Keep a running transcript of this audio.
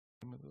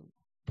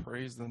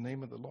Praise the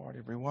name of the Lord,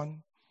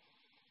 everyone.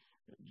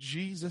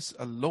 Jesus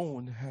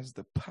alone has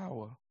the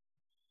power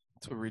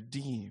to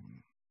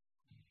redeem.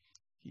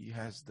 He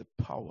has the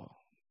power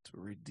to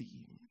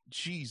redeem.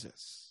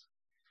 Jesus,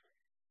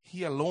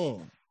 He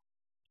alone,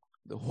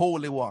 the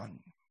Holy One.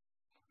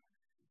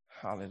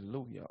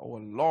 Hallelujah. Our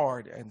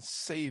Lord and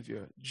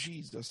Savior,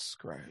 Jesus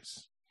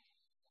Christ,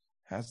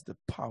 has the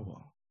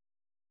power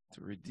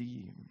to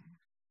redeem.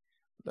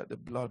 Let the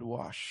blood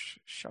wash.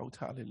 Shout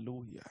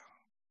hallelujah.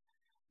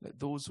 Let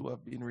those who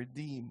have been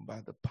redeemed by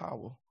the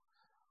power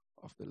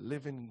of the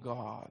living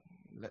God,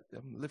 let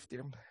them lift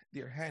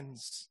their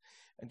hands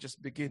and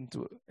just begin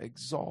to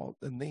exalt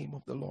the name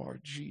of the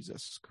Lord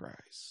Jesus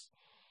Christ.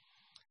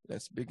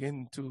 Let's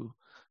begin to,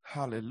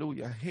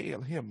 hallelujah,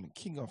 hail Him,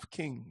 King of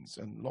Kings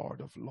and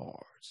Lord of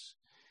Lords.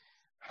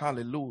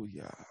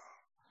 Hallelujah,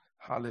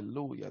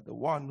 hallelujah, the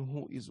one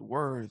who is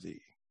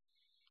worthy,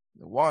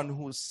 the one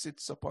who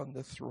sits upon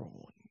the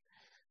throne,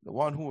 the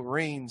one who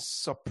reigns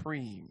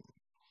supreme,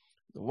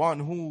 the one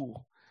who,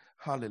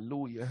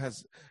 hallelujah,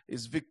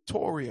 is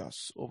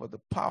victorious over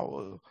the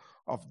power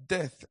of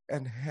death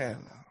and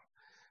hell.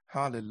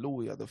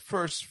 Hallelujah, the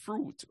first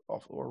fruit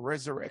of our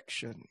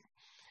resurrection.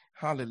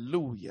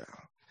 Hallelujah.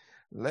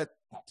 Let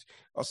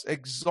us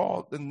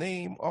exalt the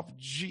name of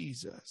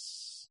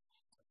Jesus.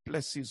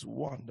 Bless His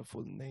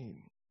wonderful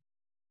name.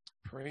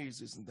 Praise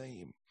His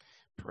name.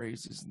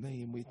 Praise His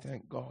name. We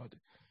thank God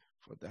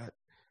for that.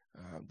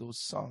 Those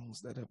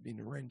songs that have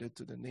been rendered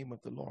to the name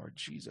of the Lord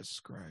Jesus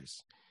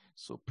Christ.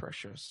 So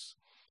precious.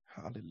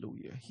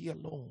 Hallelujah. He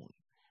alone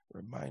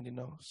reminding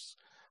us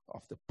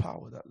of the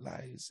power that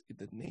lies in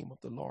the name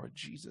of the Lord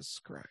Jesus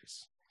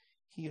Christ.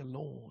 He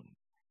alone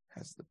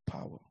has the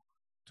power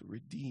to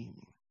redeem.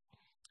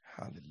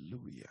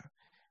 Hallelujah.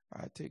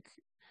 I take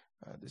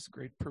this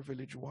great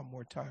privilege one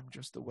more time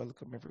just to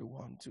welcome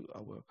everyone to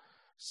our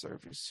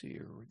service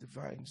here, or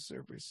divine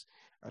service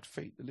at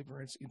Faith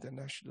Deliverance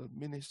International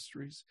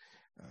Ministries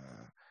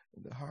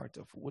in the heart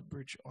of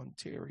Woodbridge,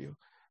 Ontario.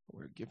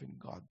 We're giving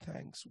God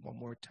thanks one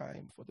more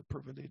time for the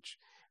privilege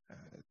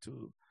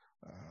to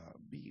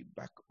be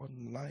back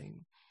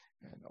online,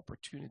 an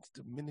opportunity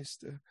to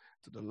minister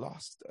to the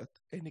lost at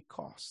any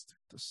cost,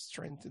 to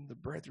strengthen the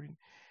brethren,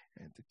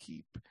 and to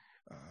keep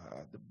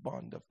the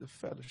bond of the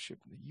fellowship,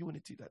 the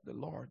unity that the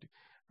Lord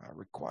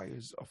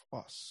requires of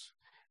us.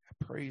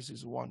 I praise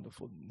His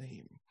wonderful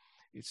name.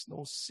 It's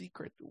no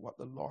secret what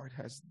the Lord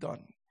has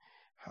done.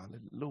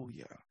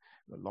 Hallelujah.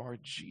 The Lord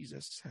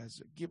Jesus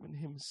has given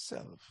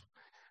Himself,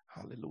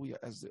 hallelujah,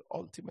 as the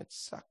ultimate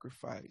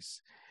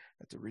sacrifice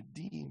to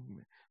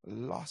redeem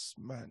lost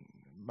man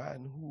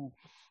who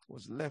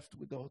was left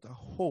without a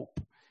hope,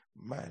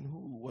 man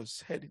who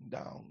was heading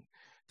down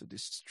to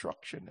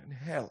destruction and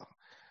hell.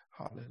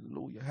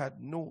 Hallelujah. Had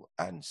no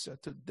answer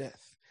to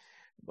death,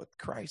 but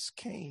Christ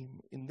came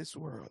in this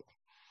world.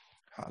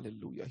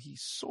 Hallelujah. He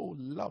so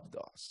loved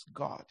us,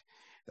 God,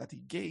 that He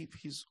gave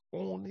His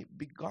only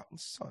begotten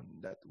Son,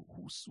 that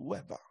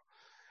whosoever,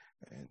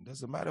 and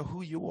doesn't matter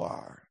who you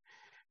are,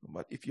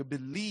 but if you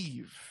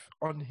believe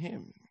on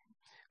Him,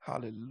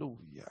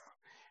 hallelujah,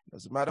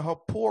 doesn't matter how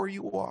poor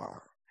you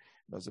are,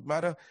 doesn't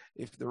matter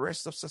if the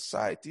rest of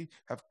society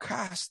have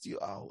cast you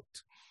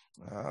out,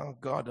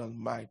 God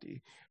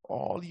Almighty,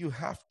 all you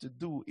have to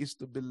do is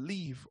to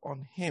believe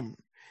on Him.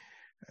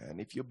 And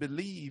if you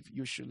believe,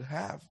 you should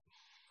have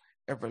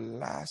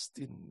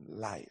everlasting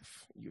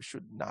life. You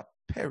should not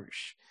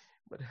perish,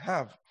 but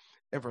have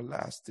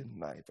everlasting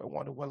life. I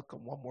want to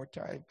welcome one more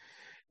time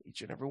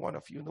each and every one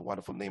of you in the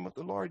wonderful name of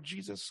the Lord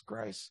Jesus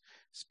Christ.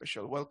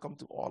 Special welcome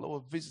to all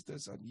our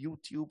visitors on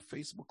YouTube,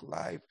 Facebook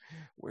Live,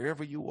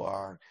 wherever you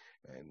are.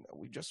 And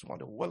we just want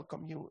to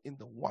welcome you in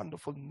the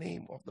wonderful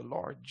name of the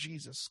Lord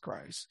Jesus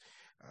Christ.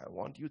 I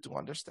want you to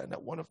understand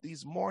that one of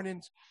these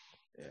mornings,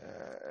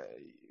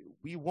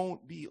 we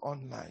won't be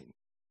online.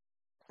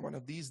 One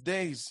of these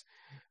days,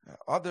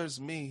 others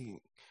may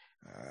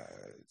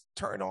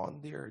turn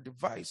on their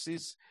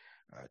devices,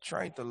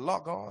 trying to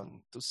log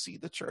on to see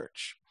the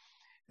church.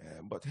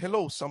 But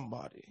hello,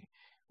 somebody.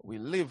 We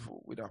live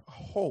with a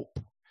hope.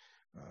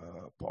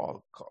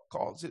 Paul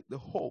calls it the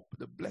hope,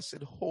 the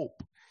blessed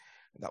hope,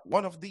 that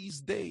one of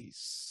these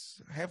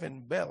days,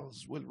 heaven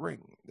bells will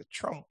ring, the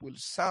trump will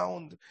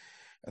sound,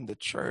 and the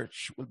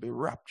church will be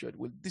raptured,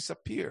 will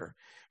disappear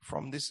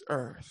from this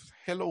earth.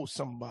 Hello,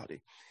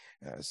 somebody.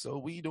 So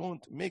we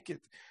don't make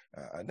it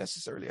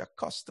necessarily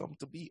accustomed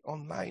to be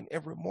online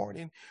every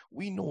morning.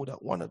 We know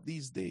that one of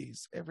these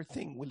days,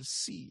 everything will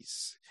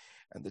cease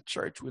and the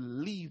church will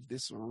leave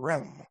this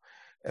realm,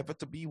 ever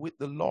to be with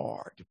the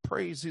Lord.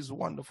 Praise His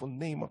wonderful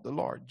name of the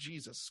Lord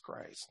Jesus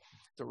Christ,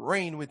 to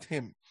reign with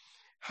Him.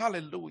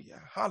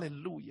 Hallelujah,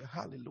 hallelujah,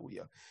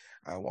 hallelujah.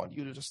 I want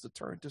you to just to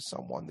turn to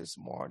someone this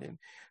morning,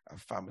 a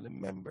family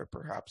member.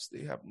 Perhaps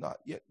they have not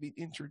yet been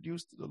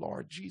introduced to the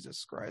Lord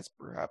Jesus Christ.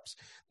 Perhaps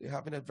they're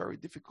having a very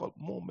difficult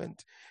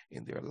moment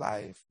in their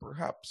life.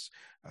 Perhaps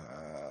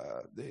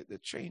the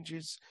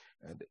changes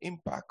and the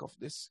impact of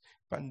this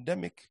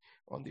pandemic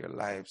on their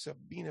lives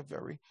have been a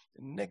very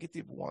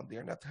negative one.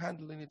 They're not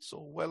handling it so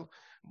well,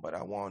 but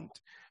I want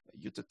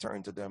you to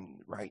turn to them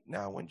right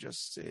now and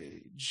just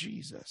say,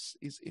 Jesus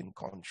is in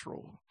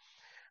control.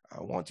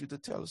 I want you to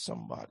tell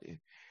somebody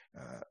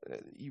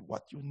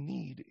what you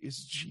need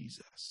is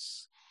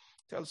Jesus.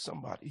 Tell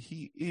somebody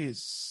he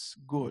is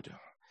good.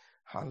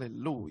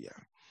 Hallelujah.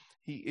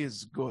 He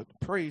is good.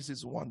 Praise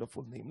his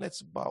wonderful name.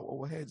 Let's bow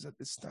our heads at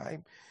this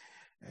time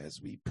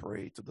as we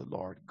pray to the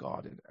Lord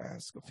God and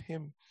ask of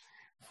him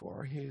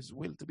for his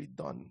will to be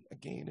done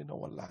again in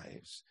our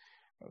lives.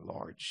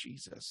 Lord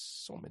Jesus,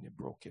 so many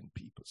broken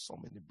people, so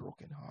many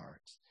broken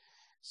hearts,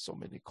 so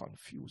many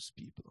confused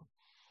people,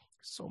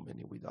 so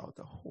many without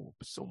a hope,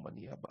 so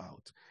many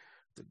about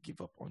to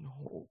give up on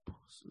hope.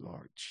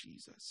 Lord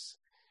Jesus,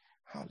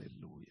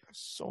 hallelujah.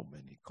 So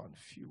many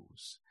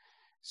confused,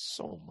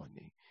 so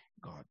many,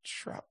 God,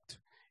 trapped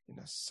in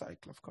a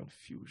cycle of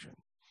confusion.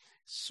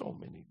 So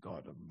many,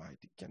 God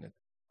Almighty, cannot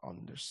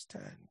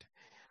understand.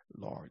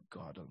 Lord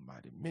God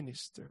Almighty,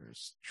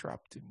 ministers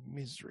trapped in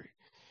misery.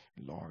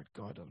 Lord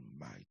God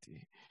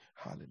Almighty,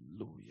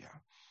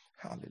 hallelujah,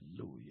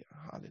 hallelujah,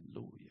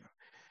 hallelujah,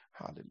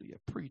 hallelujah.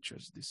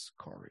 Preachers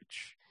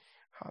discouraged,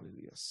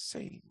 hallelujah.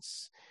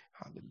 Saints,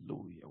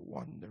 hallelujah,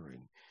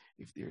 wondering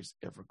if there's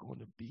ever going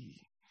to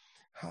be,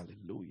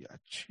 hallelujah, a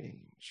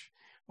change.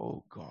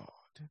 Oh God,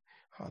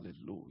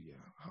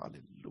 hallelujah,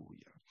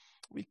 hallelujah.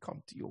 We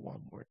come to you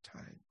one more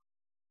time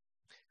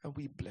and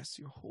we bless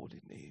your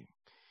holy name.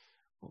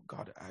 Oh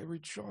God, I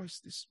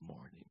rejoice this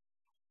morning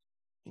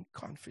in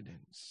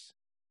confidence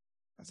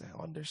as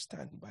I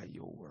understand by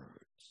your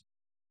words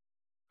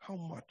how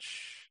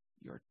much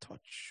you're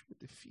touched with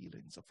the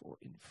feelings of our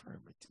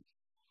infirmity.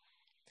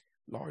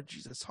 Lord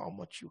Jesus, how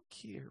much you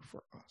care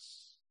for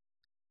us,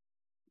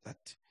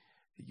 that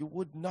you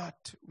would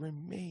not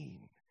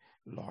remain,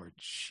 Lord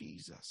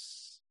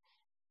Jesus,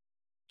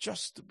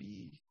 just to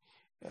be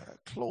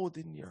clothed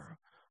in your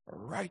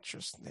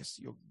righteousness,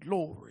 your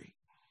glory,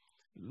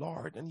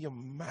 Lord, and your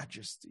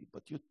majesty,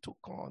 but you took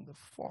on the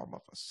form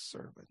of a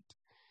servant,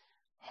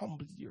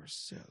 humbled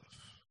yourself.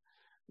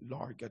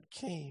 Lord God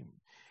came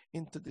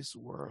into this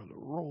world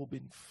robed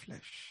in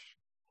flesh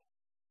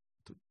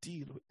to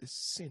deal with the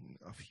sin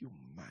of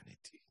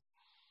humanity.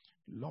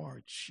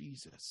 Lord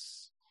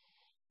Jesus,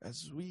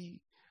 as we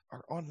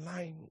are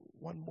online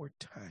one more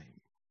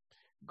time,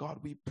 God,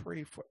 we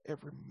pray for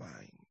every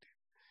mind.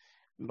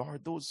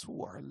 Lord, those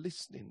who are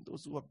listening,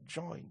 those who have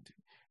joined,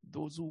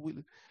 those who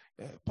will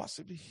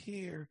possibly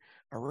hear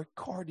a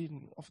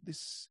recording of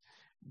this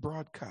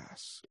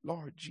broadcast,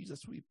 Lord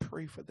Jesus, we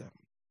pray for them.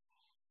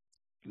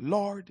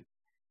 Lord,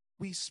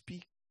 we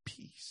speak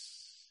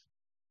peace.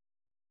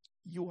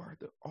 You are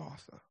the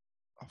author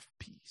of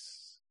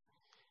peace.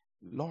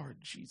 Lord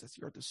Jesus,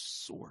 you're the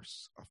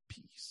source of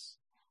peace.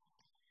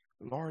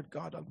 Lord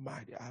God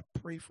Almighty, I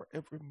pray for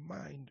every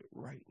mind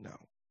right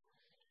now.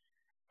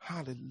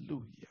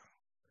 Hallelujah.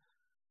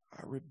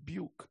 I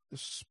rebuke the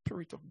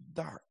spirit of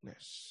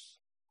darkness,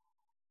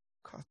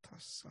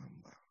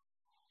 katasamba,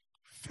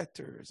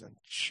 fetters and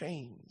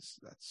chains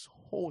that's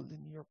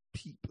holding your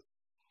people.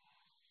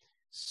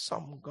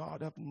 Some,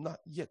 God, have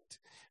not yet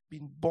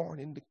been born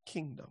in the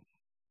kingdom,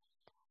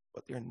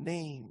 but their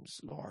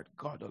names, Lord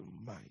God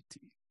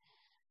Almighty,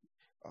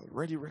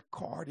 already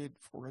recorded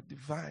for a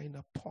divine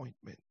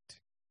appointment.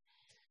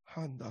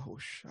 Handa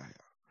Hoshaya.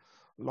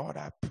 Lord,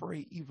 I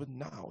pray even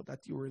now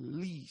that you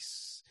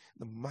release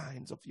the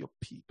minds of your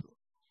people.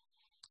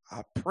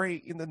 I pray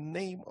in the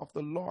name of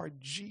the Lord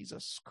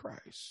Jesus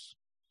Christ.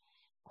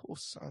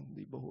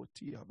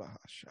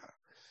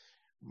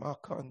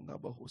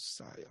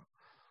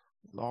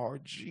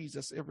 Lord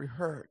Jesus, every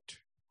hurt,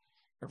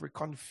 every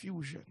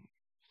confusion,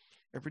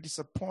 every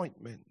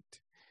disappointment,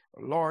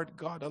 Lord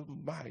God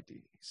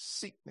Almighty,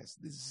 sickness,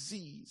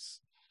 disease,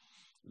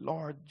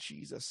 Lord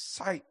Jesus,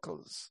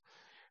 cycles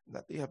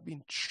that they have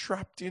been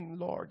trapped in,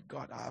 Lord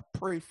God, I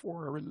pray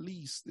for a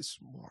release this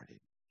morning.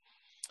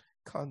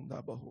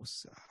 Kanda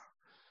Bahosa.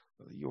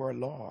 You are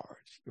Lord,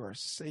 you are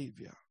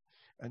Savior,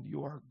 and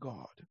you are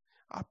God.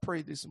 I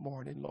pray this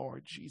morning,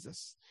 Lord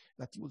Jesus,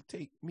 that you will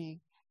take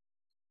me,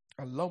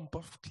 a lump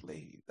of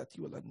clay, that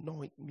you will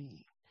anoint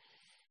me,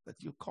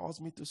 that you cause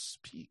me to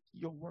speak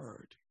your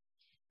word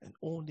and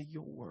only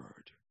your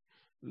word.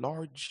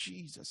 Lord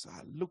Jesus,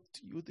 I look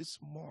to you this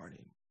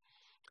morning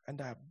and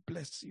I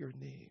bless your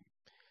name.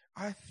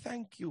 I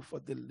thank you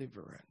for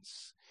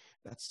deliverance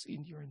that's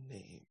in your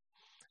name.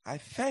 I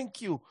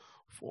thank you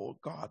for,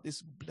 God,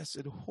 this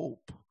blessed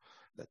hope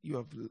that you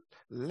have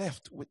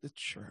left with the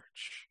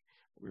church.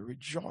 We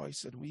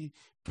rejoice and we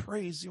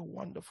praise your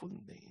wonderful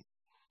name.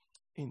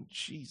 In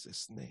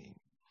Jesus' name,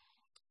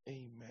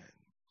 amen.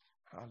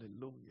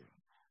 Hallelujah.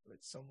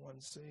 Let someone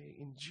say,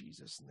 in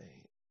Jesus'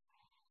 name.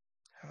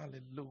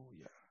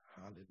 Hallelujah.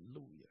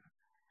 Hallelujah.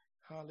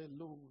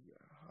 Hallelujah.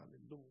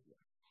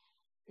 Hallelujah.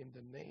 In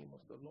the name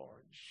of the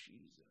Lord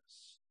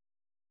Jesus.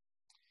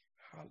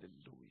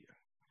 Hallelujah.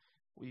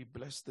 We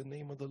bless the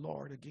name of the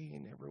Lord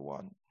again,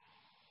 everyone.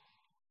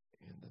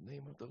 In the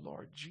name of the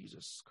Lord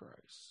Jesus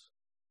Christ.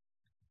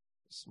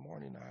 This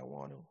morning I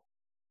want to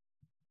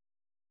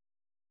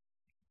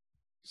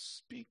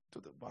speak to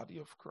the body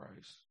of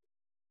Christ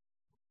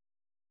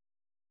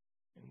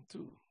and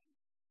to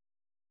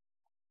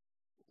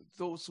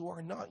those who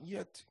are not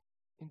yet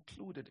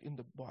included in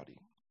the body,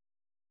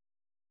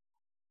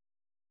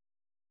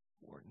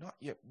 who are not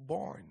yet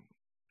born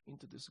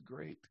into this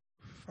great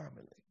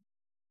family.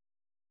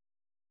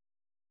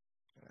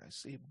 And I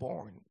say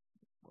born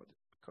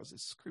because the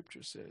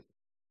scripture said,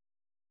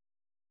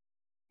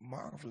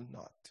 marvel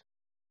not.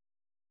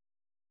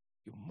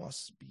 You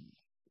must be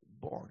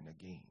born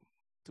again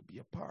to be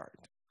a part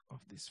of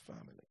this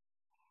family.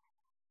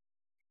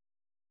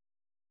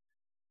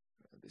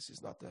 This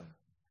is not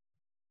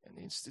an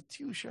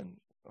institution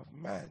of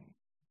man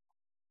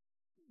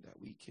that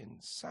we can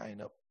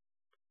sign up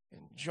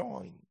and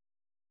join,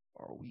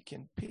 or we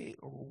can pay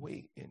our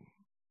way in.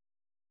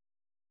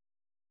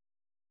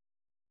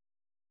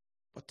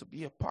 But to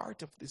be a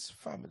part of this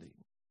family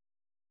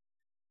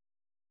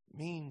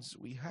means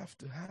we have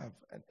to have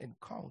an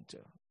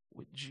encounter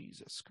with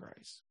Jesus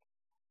Christ.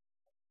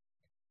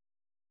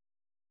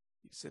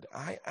 He said,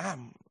 I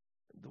am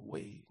the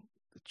way,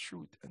 the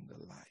truth, and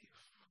the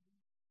life.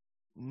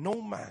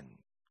 No man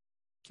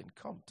can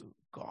come to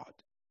God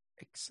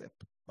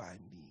except by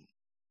me.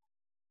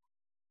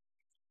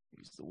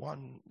 He's the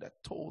one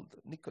that told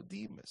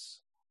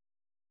Nicodemus,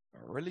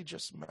 a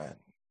religious man,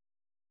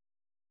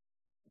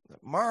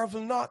 that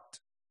marvel not,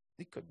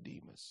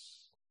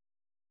 Nicodemus.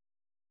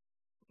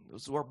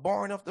 Those who are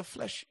born of the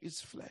flesh is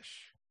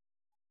flesh,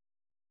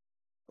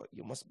 but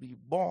you must be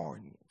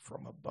born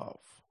from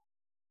above,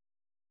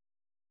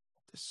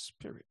 the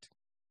Spirit.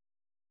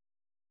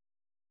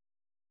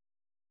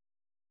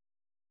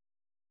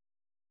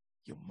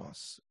 You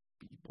must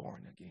be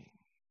born again.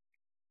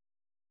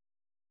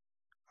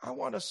 I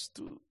want us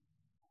to,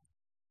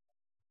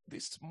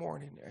 this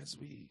morning, as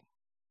we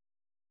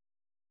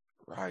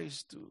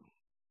rise to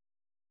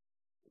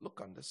look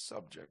on the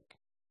subject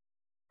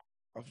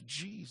of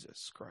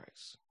Jesus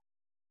Christ,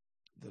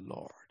 the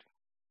Lord.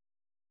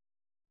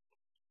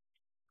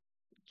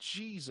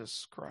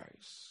 Jesus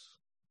Christ,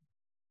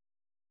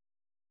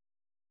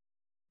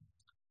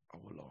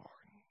 our Lord.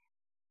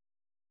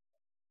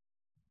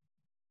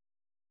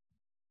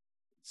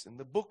 It's in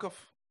the book of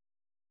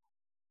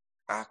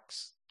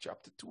Acts,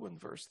 chapter 2 and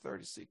verse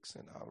 36,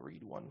 and I'll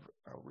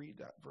read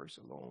that verse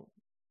alone.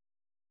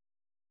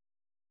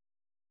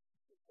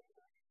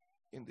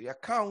 In the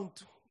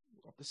account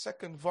of the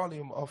second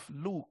volume of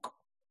Luke,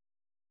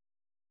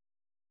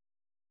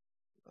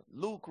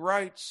 Luke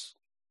writes,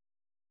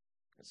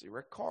 as he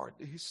records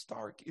the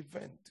historic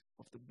event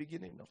of the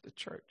beginning of the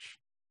church.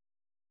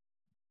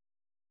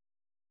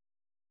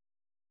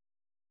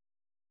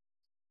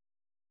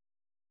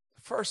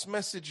 The first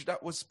message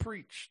that was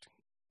preached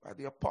by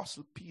the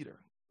Apostle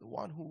Peter, the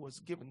one who was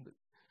given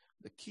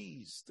the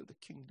keys to the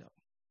kingdom.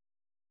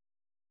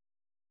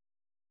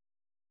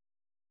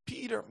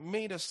 Peter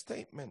made a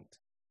statement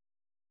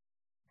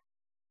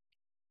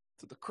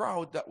to the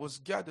crowd that was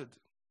gathered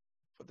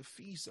for the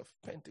feast of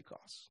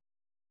Pentecost.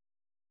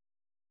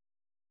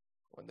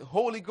 When the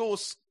Holy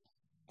Ghost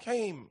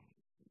came,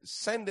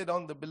 descended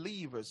on the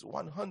believers,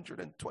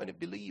 120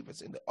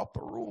 believers in the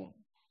upper room,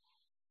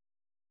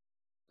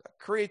 that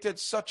created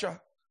such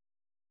a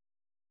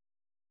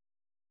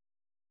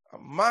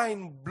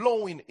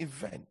mind-blowing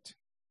event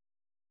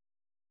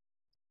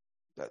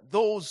that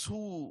those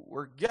who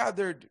were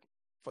gathered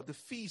for the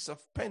feast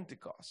of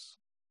Pentecost,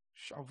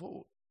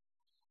 Shavuot,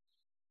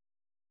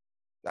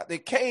 that they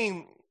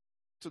came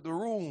to the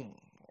room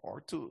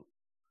or to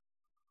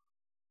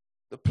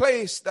the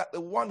place that the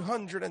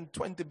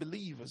 120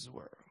 believers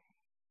were.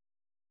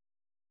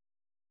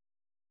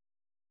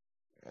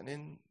 And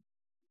in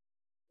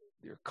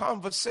their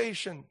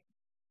conversation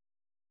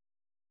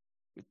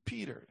with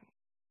Peter,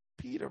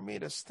 Peter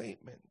made a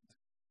statement.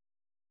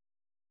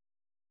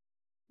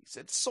 He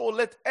said, so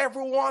let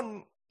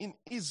everyone in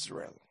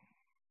Israel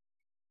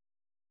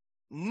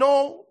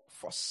know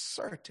for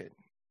certain,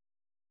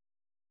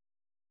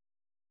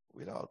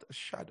 without a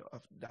shadow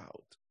of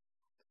doubt,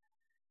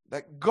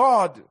 that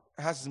God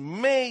has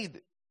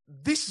made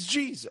this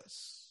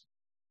Jesus,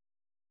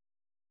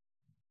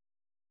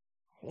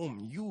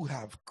 whom you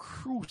have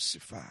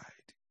crucified,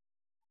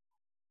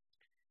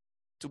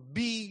 to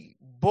be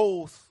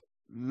both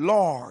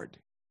Lord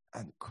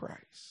and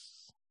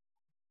Christ.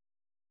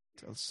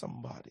 Tell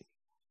somebody,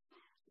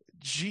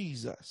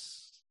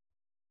 Jesus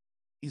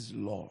is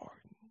Lord.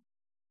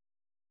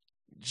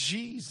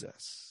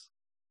 Jesus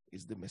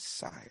is the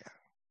Messiah.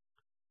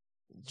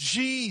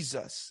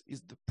 Jesus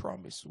is the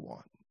promised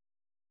one.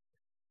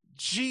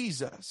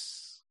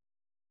 Jesus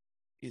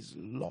is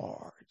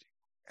Lord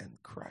and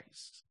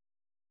Christ.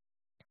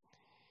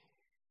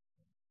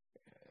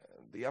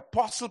 The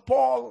Apostle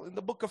Paul in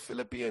the book of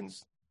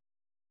Philippians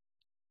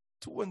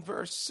 2 and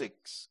verse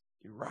 6,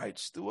 he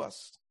writes to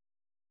us,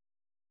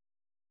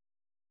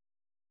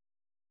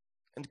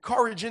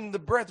 encouraging the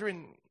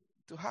brethren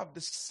to have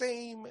the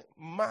same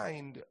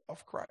mind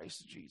of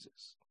Christ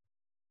Jesus,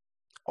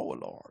 our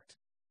Lord.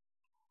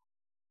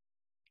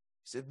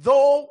 He said,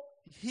 though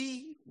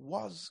he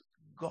was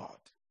God,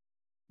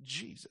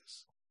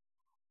 Jesus,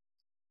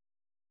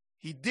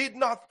 he did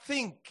not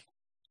think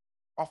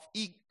of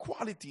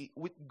equality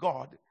with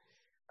God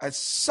as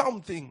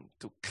something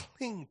to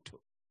cling to.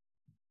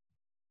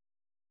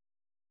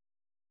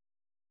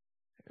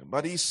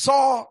 But he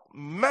saw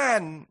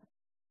man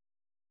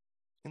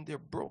in their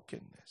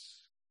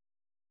brokenness.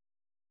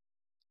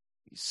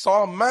 He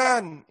saw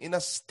man in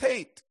a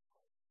state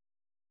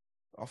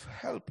of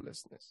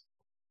helplessness,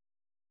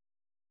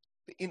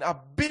 the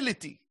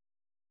inability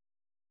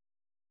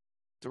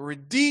to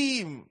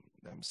redeem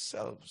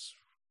themselves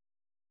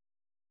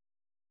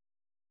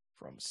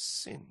from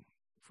sin,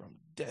 from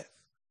death,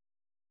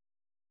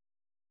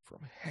 from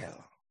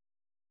hell.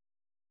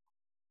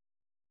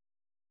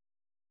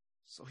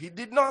 So he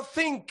did not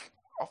think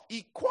of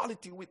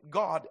equality with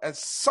God as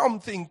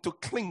something to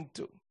cling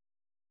to.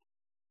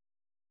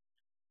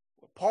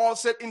 Paul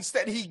said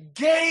instead he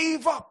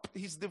gave up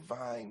his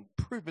divine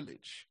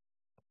privilege.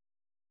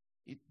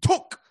 He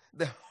took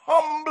the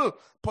humble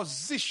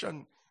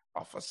position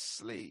of a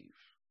slave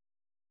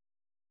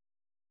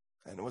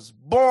and was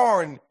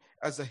born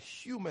as a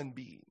human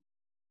being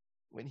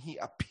when he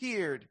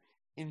appeared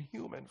in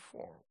human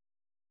form.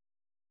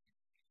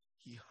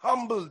 He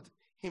humbled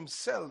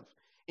himself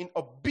in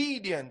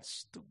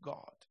obedience to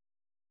God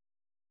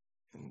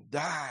and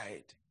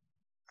died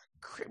a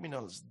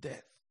criminal's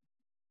death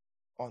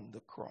on the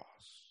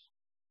cross.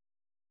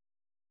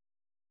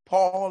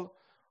 Paul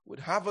would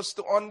have us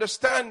to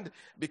understand,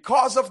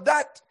 because of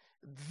that,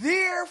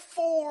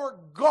 therefore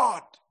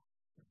God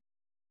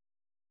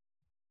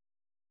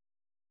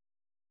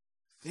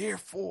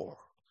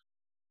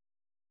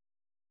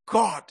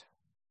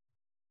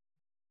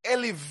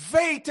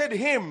elevated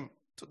him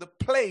to the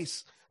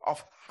place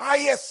of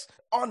highest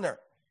honor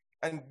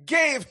and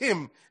gave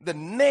him the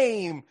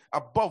name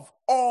above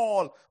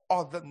all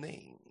other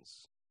names.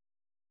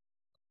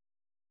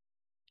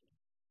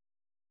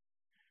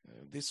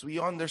 This we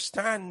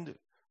understand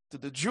to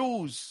the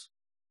Jews.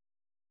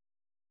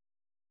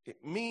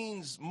 It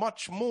means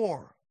much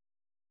more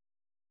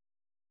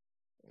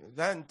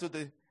than to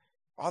the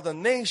other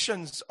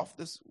nations of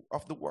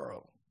the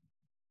world.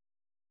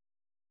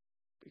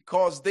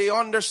 Because they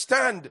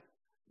understand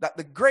that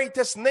the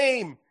greatest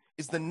name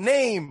is the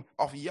name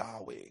of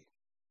Yahweh,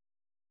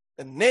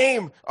 the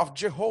name of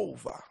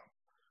Jehovah,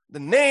 the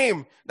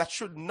name that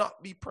should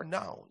not be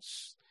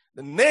pronounced,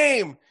 the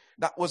name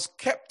that was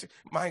kept,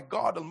 my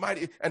God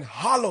Almighty, and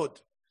hallowed.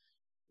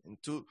 And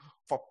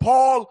for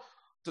Paul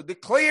to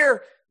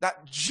declare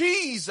that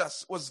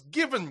Jesus was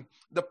given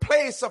the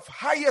place of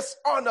highest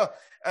honor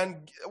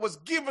and was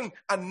given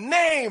a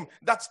name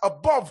that's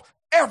above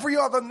every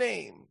other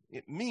name,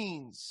 it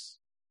means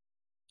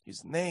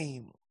his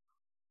name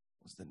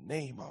was the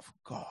name of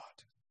God.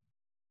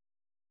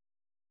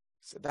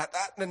 So that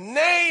at the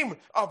name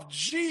of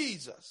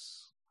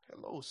Jesus,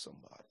 hello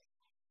somebody,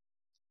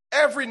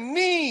 every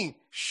knee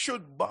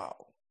should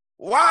bow.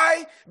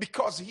 Why?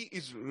 Because he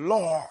is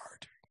Lord.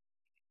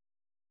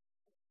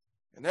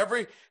 And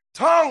every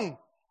tongue,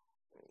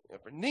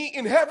 every knee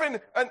in heaven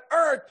and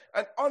earth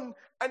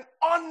and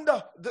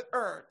under the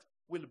earth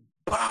will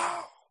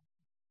bow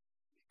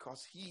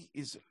because he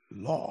is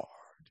Lord.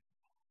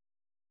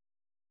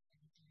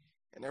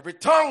 And every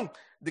tongue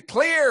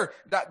declare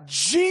that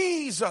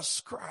Jesus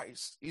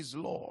Christ is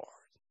Lord,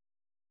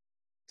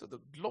 to the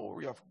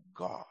glory of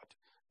God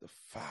the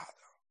Father.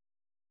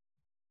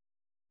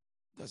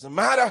 Doesn't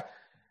matter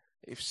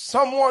if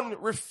someone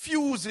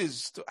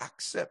refuses to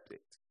accept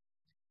it.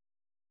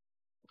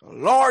 The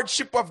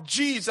Lordship of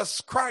Jesus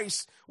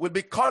Christ will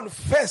be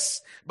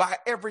confessed by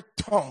every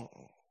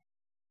tongue,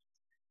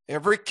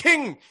 every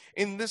king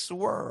in this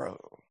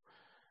world,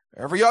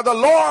 every other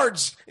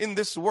lords in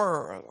this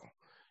world,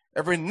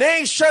 every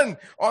nation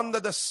under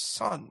the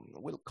sun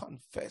will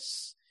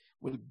confess,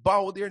 will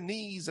bow their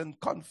knees and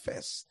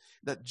confess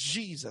that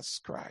Jesus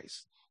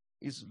Christ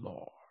is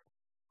Lord.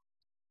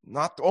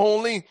 Not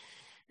only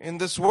in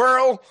this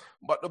world,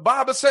 but the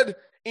Bible said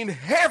in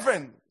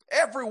heaven,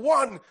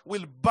 everyone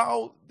will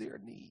bow their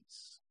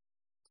knees.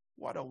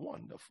 What a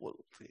wonderful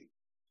thing.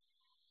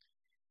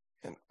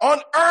 And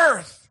on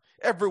earth,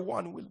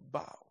 everyone will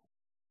bow.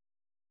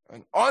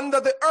 And under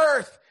the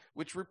earth,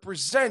 which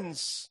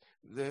represents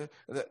the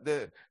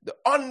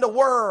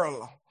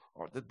underworld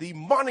or the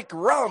demonic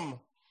realm,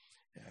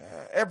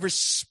 every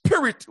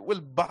spirit will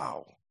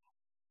bow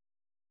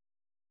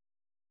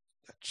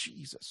that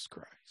Jesus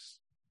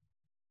Christ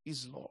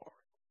is Lord.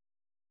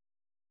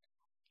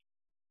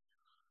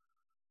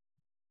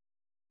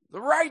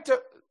 The writer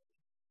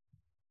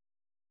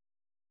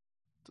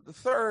to the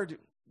third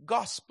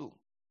gospel,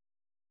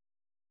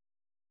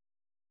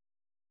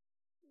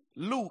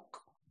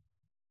 Luke,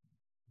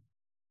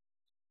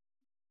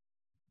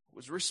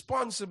 was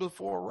responsible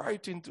for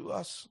writing to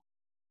us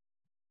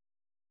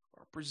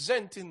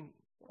presenting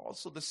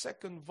also the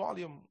second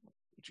volume,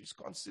 which is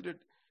considered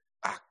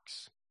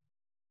Acts,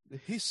 the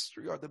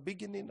history or the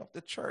beginning of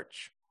the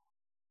church,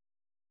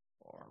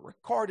 or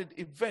recorded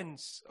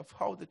events of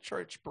how the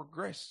church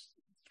progressed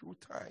through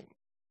time.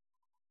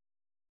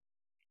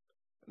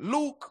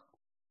 Luke,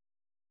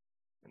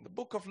 in the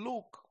book of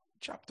Luke,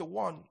 chapter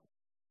 1,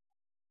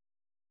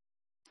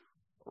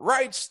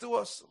 writes to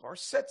us or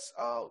sets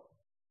out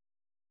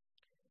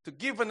to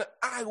give an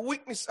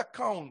eyewitness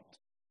account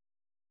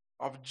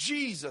of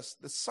Jesus,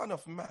 the Son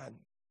of Man,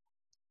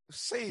 the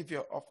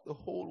Savior of the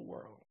whole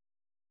world.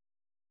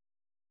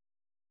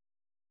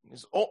 In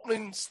his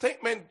opening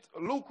statement,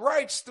 Luke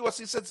writes to us,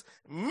 he says,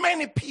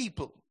 many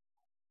people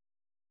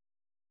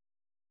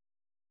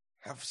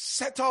have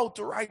set out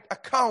to write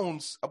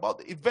accounts about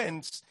the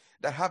events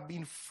that have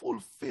been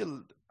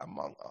fulfilled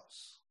among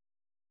us.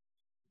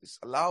 This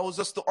allows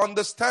us to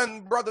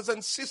understand, brothers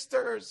and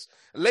sisters,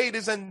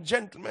 ladies and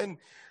gentlemen,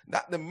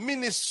 that the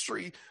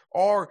ministry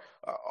or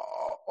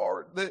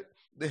the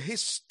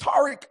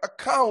historic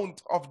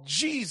account of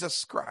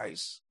Jesus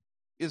Christ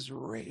is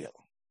real.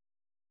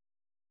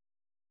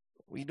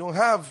 We don't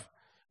have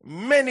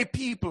many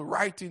people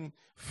writing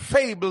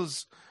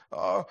fables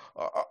or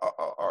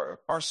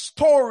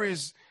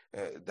stories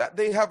that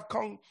they have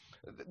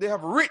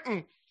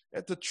written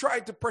to try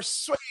to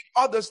persuade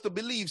others to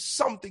believe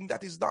something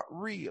that is not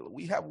real.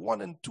 We have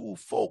one and two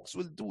folks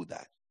will do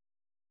that.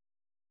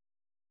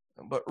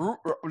 But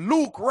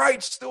Luke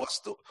writes to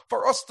us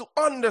for us to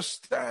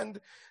understand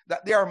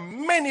that there are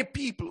many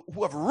people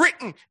who have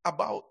written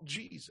about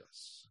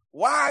Jesus.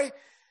 Why?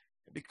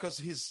 Because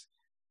his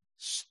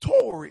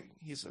story,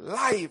 his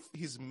life,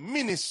 his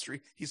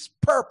ministry, his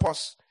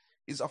purpose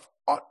is of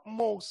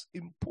utmost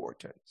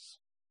importance.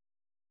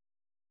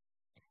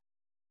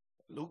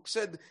 Luke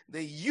said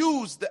they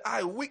used the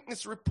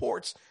eyewitness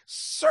reports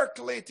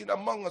circulating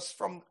among us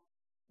from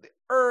the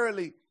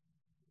early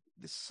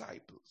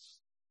disciples.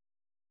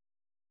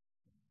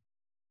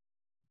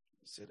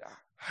 He said,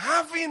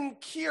 having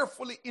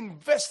carefully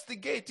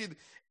investigated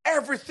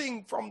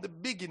everything from the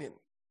beginning.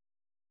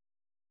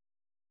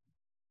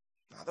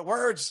 In other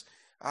words,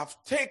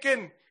 I've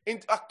taken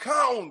into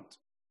account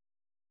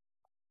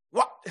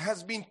what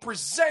has been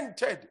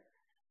presented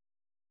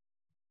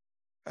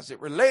as it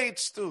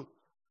relates to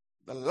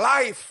the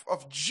life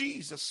of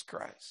Jesus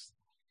Christ,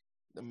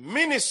 the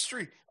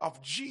ministry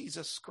of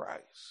Jesus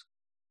Christ,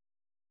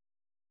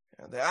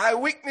 and the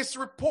eyewitness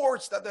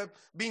reports that have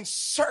been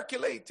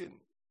circulating.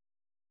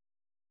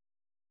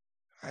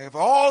 I have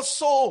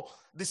also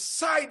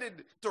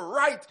decided to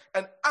write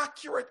an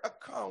accurate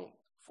account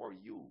for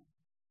you.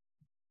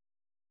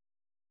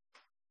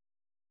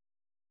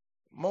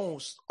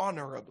 Most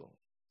honorable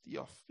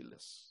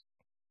Theophilus.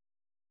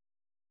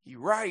 He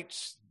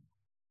writes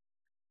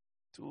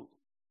to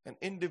an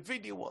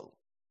individual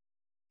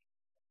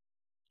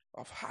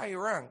of high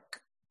rank,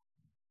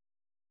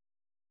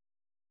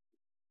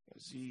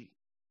 as he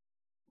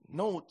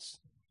notes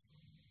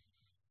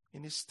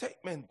in his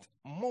statement,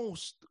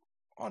 most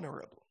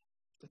honorable,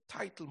 the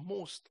title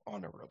most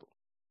honorable.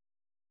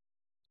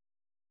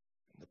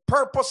 And the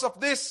purpose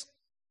of this,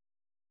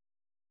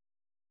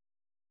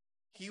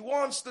 he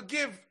wants to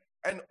give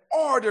an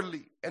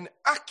orderly and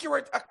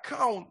accurate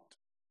account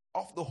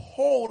of the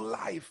whole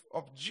life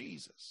of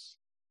Jesus.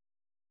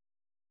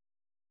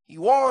 He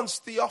wants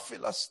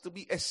Theophilus to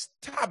be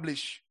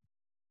established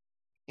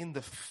in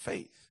the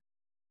faith.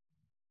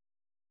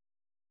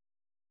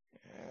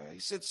 He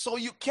said, so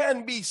you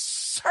can be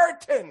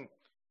certain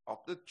of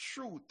the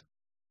truth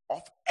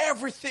of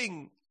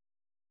everything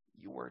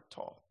you were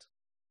taught.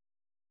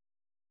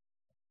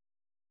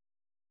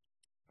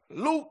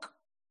 Luke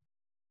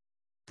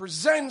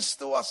presents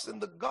to us in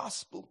the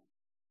gospel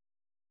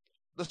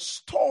the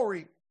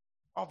story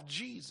of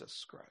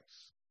Jesus Christ.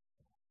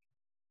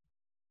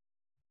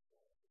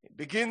 It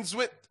begins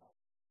with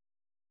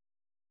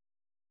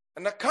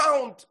an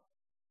account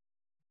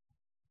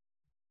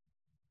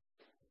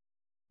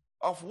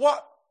of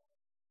what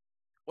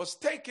was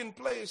taking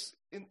place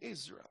in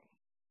Israel.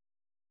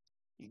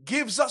 He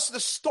gives us the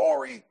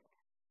story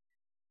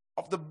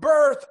of the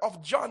birth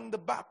of John the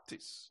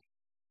Baptist,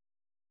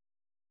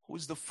 who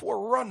is the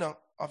forerunner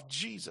of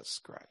Jesus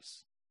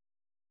Christ.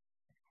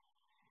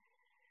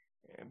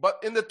 But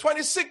in the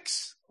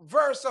 26th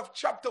verse of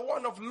chapter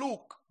 1 of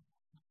Luke,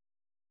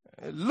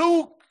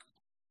 Luke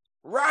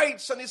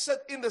writes, and he said,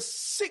 in the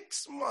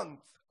 6th month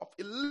of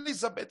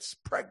Elizabeth's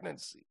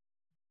pregnancy,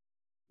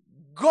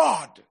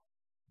 God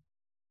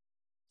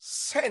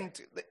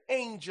sent the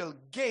angel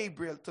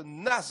Gabriel to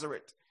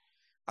Nazareth,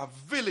 a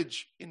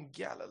village in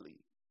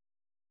Galilee.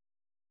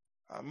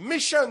 A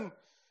mission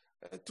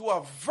to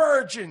a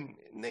virgin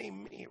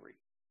named Mary.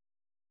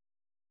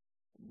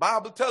 The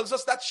Bible tells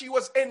us that she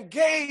was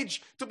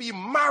engaged to be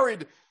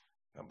married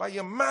by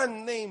a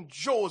man named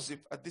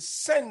Joseph, a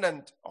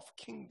descendant of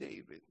King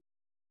David.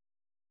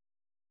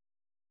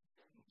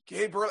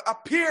 Gabriel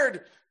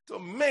appeared to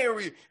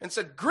Mary and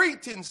said,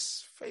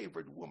 greetings,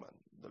 favored woman,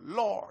 the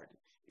Lord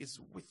is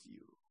with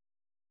you.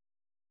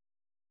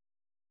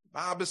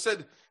 Bible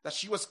said that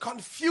she was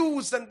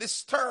confused and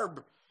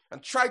disturbed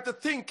and tried to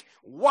think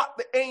what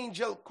the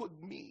angel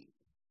could mean.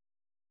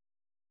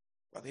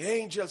 But the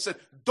angel said,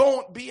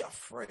 don't be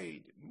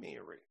afraid,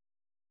 Mary,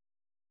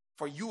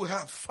 for you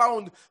have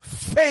found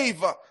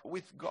favor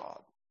with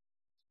God.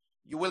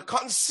 You will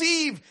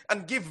conceive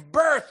and give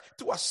birth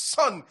to a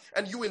son,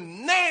 and you will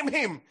name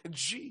him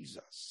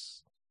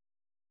Jesus.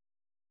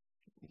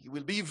 He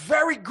will be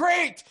very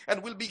great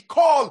and will be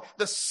called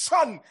the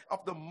Son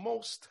of the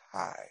Most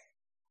High.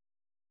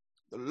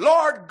 The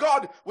Lord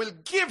God will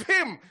give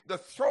him the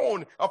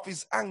throne of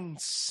his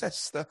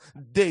ancestor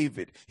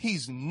David.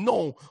 He's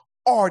no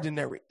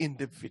ordinary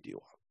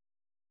individual.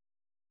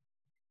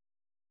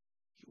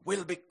 He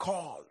will be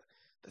called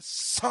the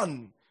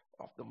Son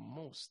of the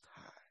Most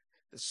High,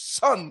 the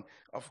Son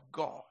of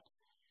God.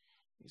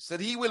 He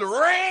said he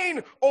will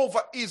reign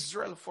over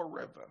Israel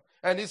forever,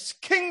 and his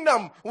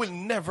kingdom will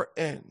never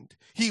end.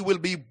 He will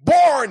be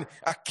born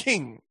a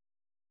king.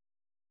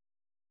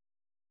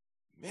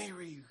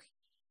 Mary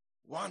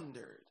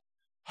wondered,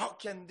 how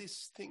can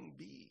this thing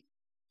be?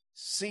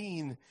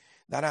 Seeing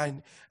that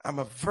I'm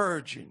a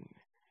virgin,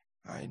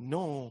 I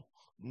know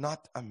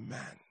not a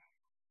man.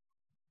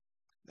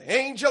 The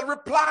angel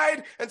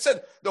replied and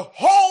said, the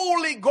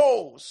Holy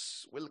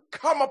Ghost will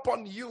come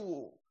upon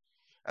you,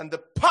 and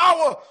the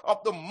power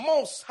of the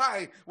Most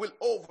High will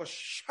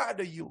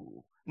overshadow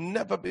you,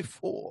 never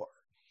before.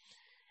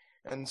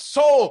 And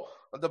so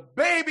the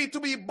baby to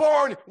be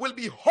born will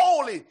be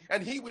holy,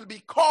 and he will be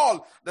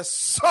called the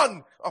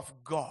Son of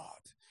God.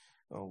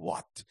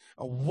 What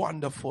a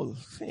wonderful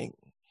thing.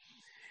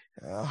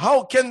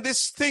 How can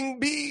this thing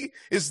be?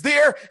 Is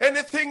there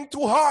anything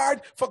too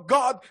hard for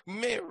God,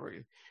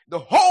 Mary? The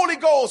Holy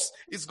Ghost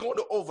is going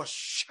to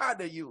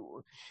overshadow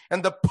you.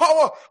 And the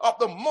power of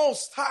the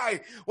Most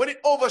High, when it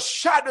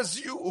overshadows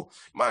you,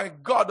 my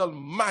God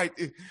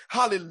Almighty,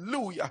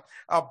 hallelujah,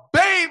 a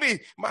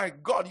baby, my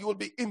God, you will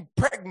be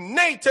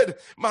impregnated,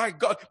 my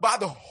God, by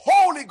the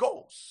Holy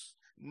Ghost.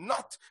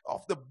 Not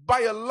of the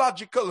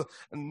biological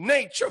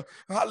nature,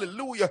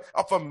 hallelujah,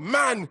 of a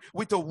man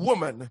with a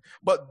woman,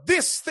 but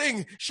this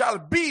thing shall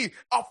be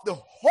of the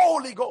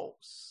Holy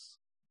Ghost.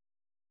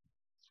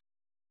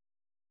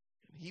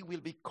 He will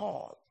be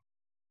called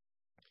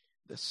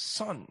the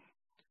Son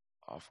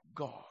of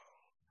God.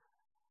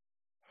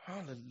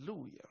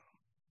 Hallelujah.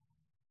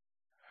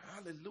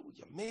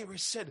 Hallelujah. Mary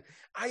said,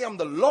 I am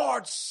the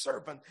Lord's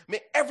servant.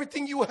 May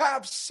everything you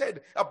have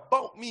said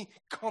about me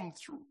come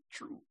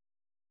true.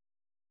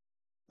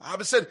 The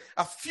Bible said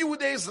a few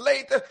days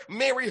later,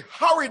 Mary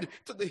hurried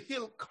to the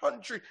hill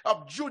country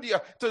of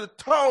Judea, to the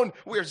town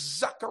where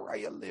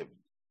Zachariah lived.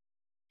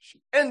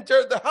 She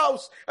entered the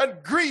house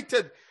and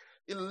greeted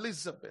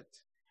Elizabeth.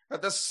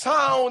 At the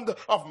sound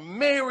of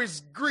Mary's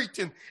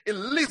greeting,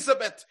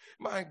 Elizabeth,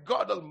 my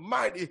God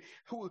Almighty,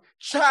 whose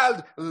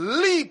child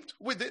leaped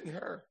within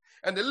her.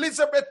 And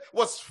Elizabeth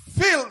was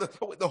filled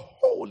with the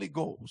Holy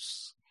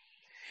Ghost.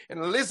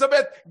 And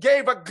Elizabeth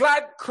gave a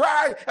glad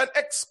cry and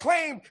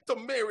exclaimed to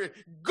Mary,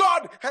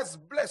 God has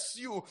blessed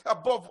you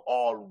above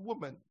all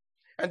women,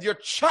 and your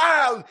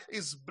child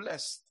is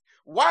blessed.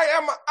 Why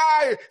am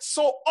I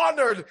so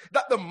honored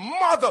that the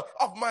mother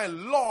of my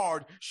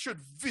Lord should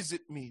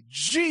visit me?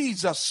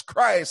 Jesus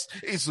Christ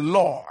is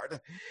Lord.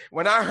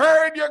 When I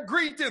heard your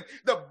greeting,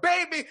 the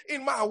baby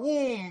in my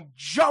womb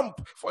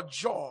jumped for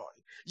joy.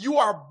 You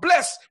are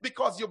blessed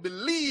because you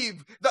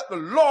believe that the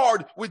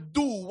Lord will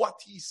do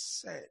what he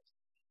said.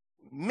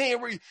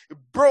 Mary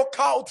broke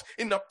out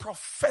in a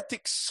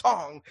prophetic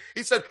song.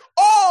 He said,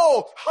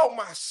 oh, how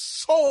my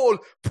soul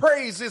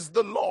praises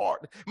the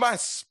Lord. My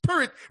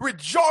spirit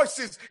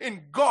rejoices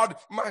in God,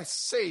 my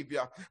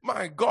Savior,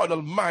 my God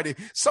Almighty.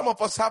 Some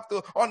of us have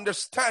to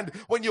understand,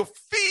 when you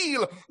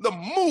feel the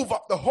move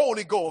of the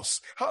Holy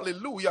Ghost,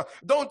 hallelujah,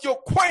 don't you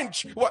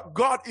quench what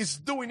God is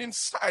doing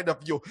inside of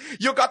you.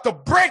 You got to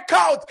break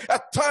out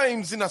at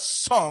times in a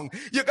song.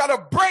 You got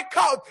to break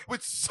out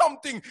with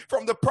something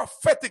from the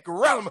prophetic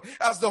realm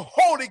as the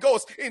Holy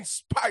Ghost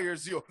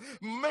inspires you.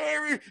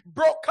 Mary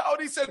broke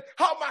out. He said,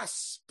 how my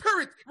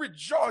spirit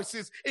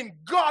rejoices in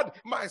God,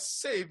 my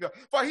Savior,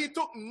 for he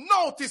took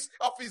notice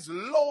of his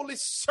lowly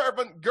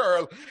servant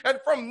girl. And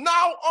from now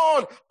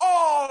on,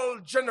 all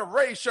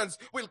generations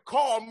will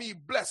call me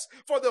blessed,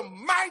 for the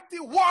mighty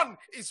one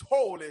is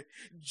holy.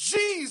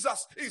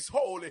 Jesus is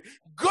holy.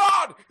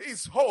 God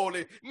is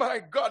holy, my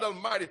God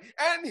Almighty.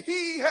 And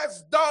he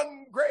has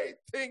done great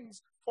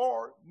things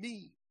for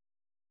me.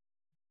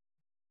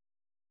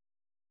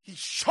 He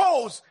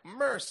shows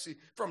mercy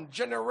from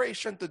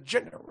generation to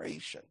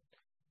generation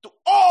to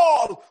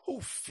all who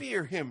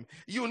fear him.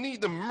 You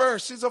need the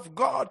mercies of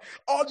God.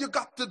 All you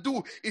got to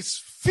do is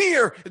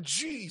fear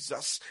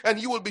Jesus, and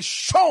you will be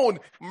shown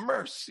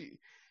mercy.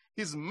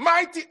 His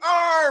mighty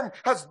arm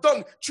has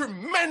done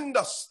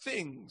tremendous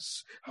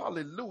things.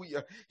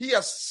 Hallelujah. He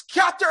has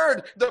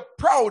scattered the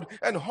proud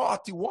and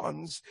haughty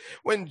ones.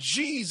 When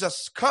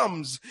Jesus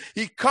comes,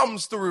 he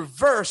comes to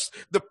reverse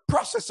the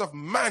process of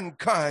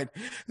mankind.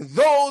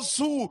 Those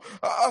who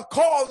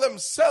call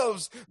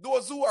themselves,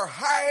 those who are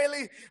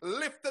highly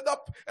lifted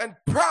up and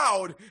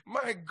proud,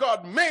 my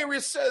God, Mary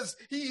says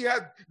he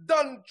had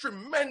done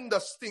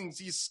tremendous things.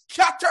 He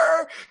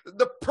scattered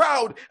the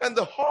proud and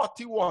the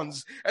haughty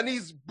ones, and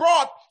he's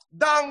brought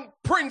down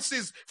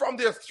princes from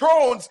their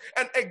thrones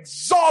and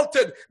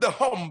exalted the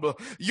humble.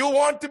 You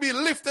want to be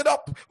lifted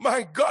up,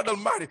 my God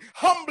Almighty,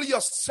 humble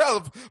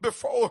yourself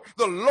before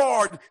the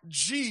Lord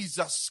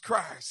Jesus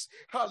Christ.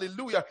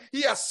 Hallelujah.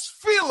 He has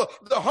filled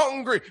the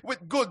hungry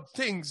with good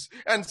things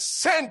and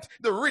sent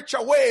the rich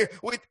away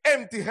with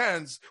empty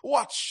hands.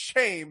 What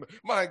shame,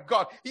 my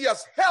God. He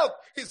has helped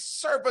his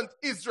servant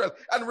Israel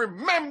and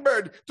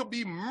remembered to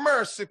be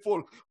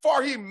merciful,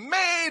 for he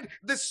made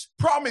this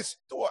promise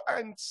to our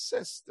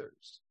ancestors,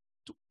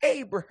 to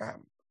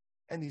Abraham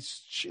and his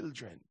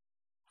children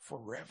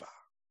forever.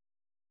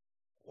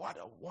 What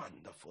a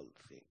wonderful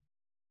thing.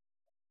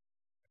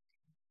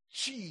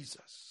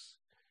 Jesus.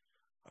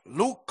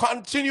 Luke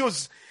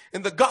continues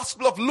in the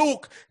Gospel of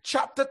Luke,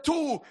 chapter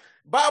 2.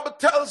 Bible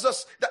tells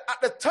us that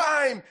at the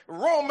time,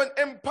 Roman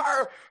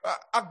Empire,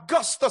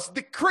 Augustus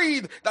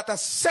decreed that a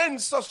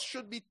census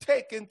should be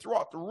taken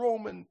throughout the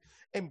Roman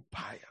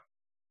Empire.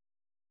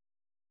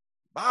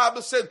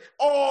 Bible said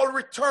all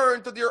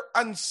returned to their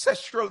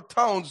ancestral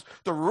towns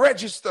to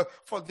register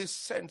for this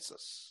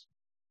census.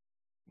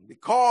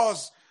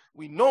 Because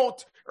we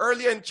note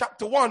earlier in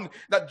chapter 1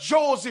 that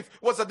Joseph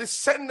was a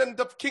descendant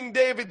of King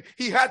David,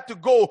 he had to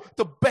go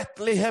to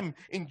Bethlehem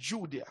in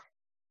Judea,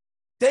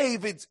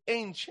 David's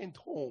ancient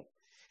home.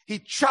 He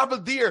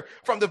traveled there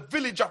from the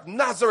village of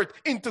Nazareth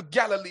into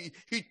Galilee.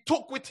 He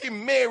took with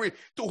him Mary,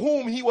 to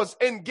whom he was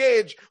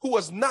engaged, who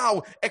was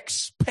now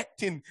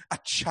expecting a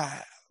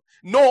child.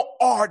 No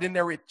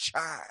ordinary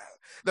child,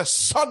 the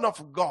Son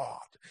of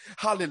God.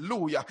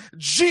 Hallelujah.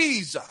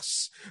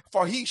 Jesus,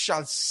 for he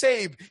shall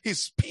save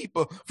his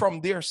people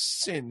from their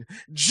sin.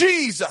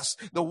 Jesus,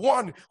 the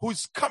one who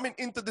is coming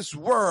into this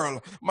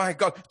world, my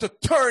God, to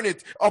turn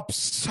it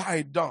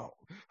upside down.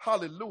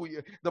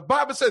 Hallelujah. The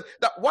Bible says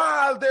that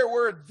while they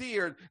were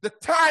there, the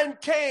time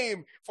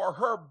came for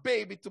her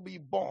baby to be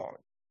born.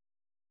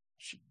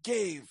 She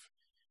gave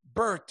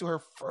birth to her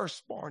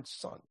firstborn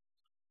son,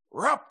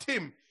 wrapped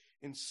him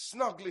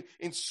snugly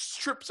in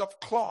strips of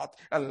cloth,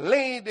 and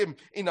laid him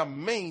in a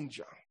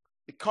manger,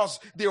 because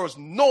there was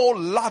no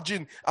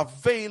lodging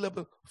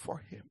available for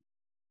him.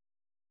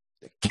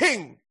 The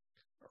king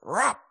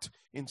wrapped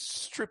in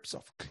strips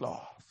of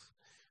cloth.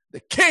 The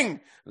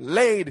king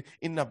laid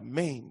in a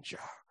manger.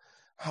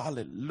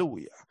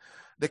 Hallelujah.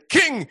 The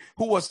king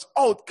who was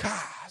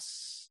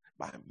outcast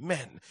by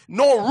men.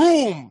 No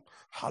room.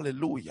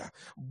 Hallelujah.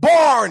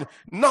 Born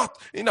not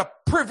in a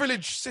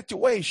privileged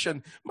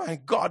situation, my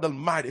God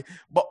Almighty,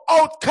 but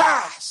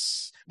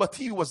outcast. But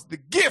he was the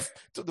gift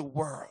to the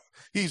world.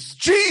 He's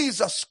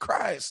Jesus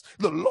Christ,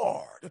 the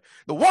Lord,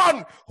 the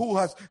one who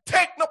has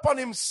taken upon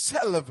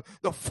himself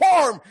the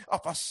form of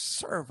a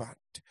servant.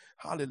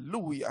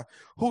 Hallelujah.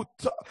 Who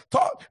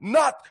thought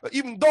not,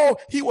 even though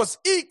he was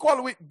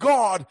equal with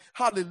God,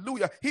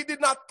 hallelujah, he did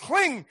not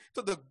cling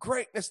to the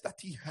greatness that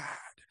he had.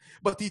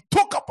 But he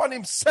took upon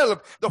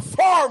himself the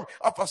form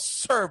of a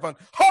servant,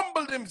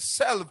 humbled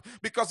himself,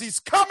 because he's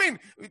coming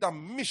with a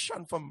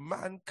mission for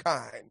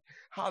mankind.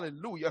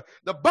 Hallelujah.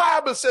 The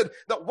Bible said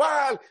that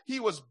while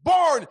he was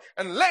born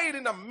and laid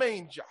in a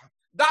manger,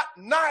 that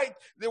night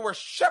there were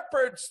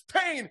shepherds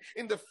staying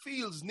in the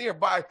fields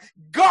nearby,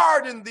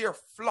 guarding their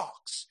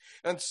flocks.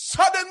 And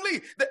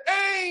suddenly the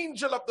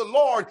angel of the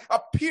Lord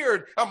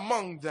appeared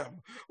among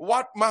them.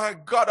 What, my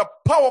God,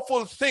 a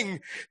powerful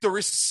thing to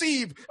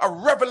receive a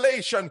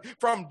revelation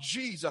from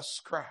Jesus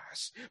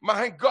Christ.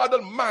 My God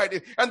Almighty.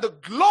 And the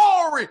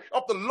glory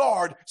of the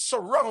Lord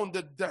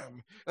surrounded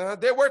them.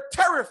 They were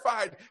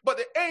terrified, but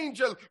the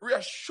angel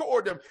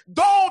reassured them.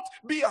 Don't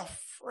be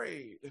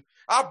afraid.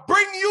 I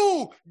bring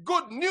you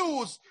good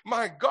news,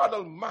 my God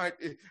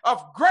Almighty,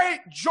 of great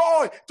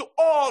joy to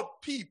all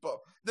people.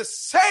 The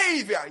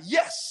Savior,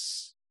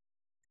 yes,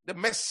 the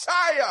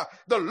Messiah,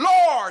 the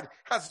Lord,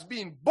 has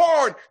been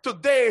born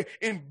today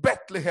in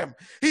Bethlehem.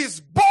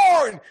 He's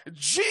born,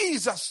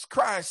 Jesus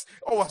Christ,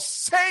 our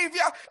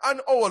Savior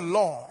and our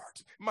Lord.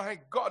 My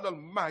God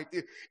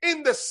Almighty,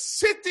 in the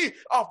city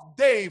of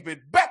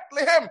David,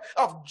 Bethlehem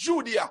of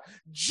Judea,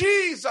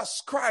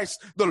 Jesus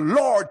Christ, the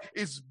Lord,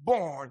 is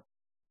born.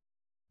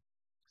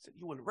 So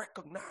you will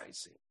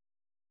recognize him.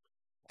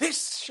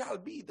 This shall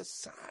be the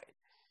sign.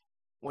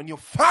 When you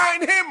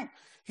find him,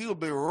 he'll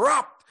be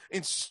wrapped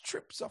in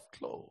strips of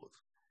cloth,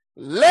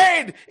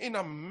 laid in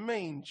a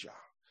manger.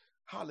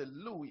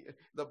 Hallelujah.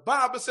 The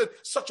Bible said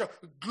such a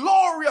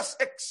glorious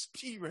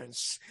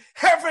experience.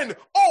 Heaven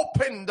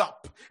opened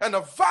up and a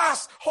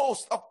vast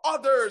host of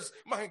others,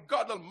 my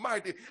God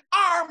Almighty,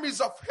 armies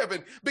of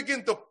heaven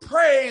begin to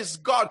praise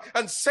God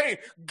and say,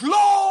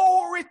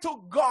 glory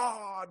to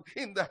God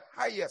in the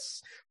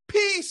highest,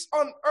 peace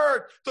on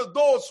earth to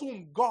those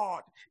whom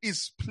God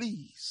is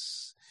pleased.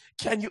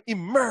 Can you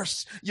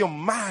immerse your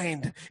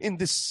mind in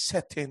this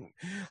setting?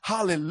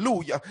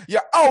 Hallelujah.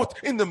 You're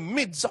out in the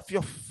midst of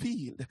your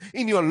field,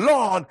 in your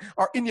lawn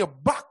or in your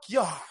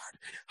backyard.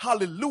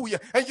 Hallelujah.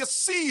 And you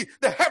see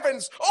the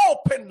heavens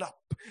open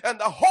up and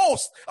the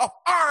host of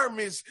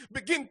armies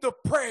begin to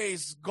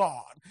praise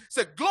God.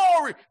 Say,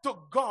 glory to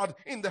God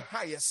in the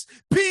highest,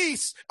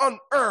 peace on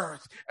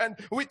earth, and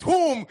with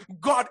whom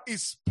God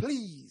is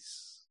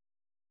pleased.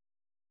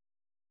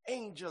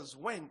 Angels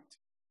went.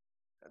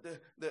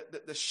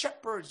 The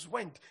shepherds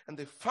went and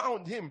they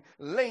found him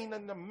laying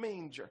in the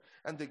manger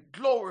and they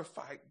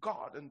glorified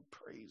God and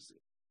praised him.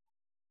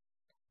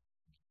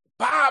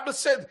 The Bible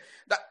said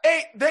that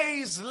 8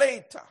 days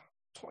later,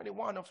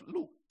 21 of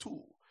Luke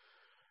 2,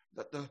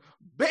 that the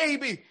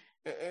baby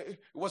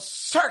was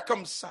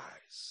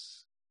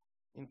circumcised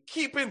in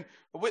keeping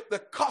with the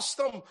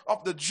custom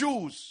of the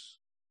Jews.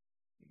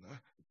 The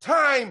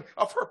time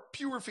of her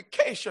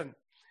purification.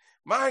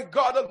 My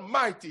God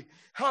Almighty,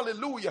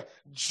 hallelujah,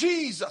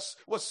 Jesus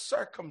was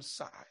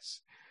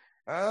circumcised.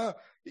 The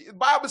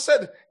Bible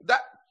said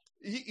that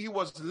he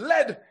was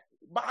led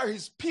by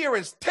his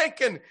parents,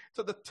 taken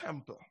to the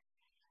temple.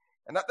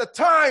 And at the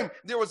time,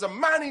 there was a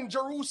man in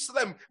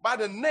Jerusalem by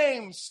the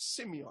name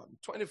Simeon,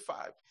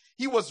 25.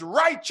 He was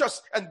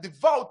righteous and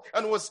devout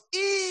and was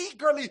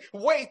eagerly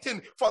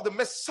waiting for the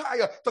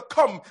Messiah to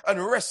come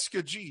and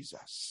rescue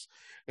Jesus.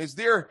 Is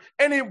there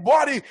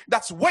anybody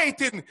that's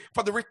waiting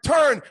for the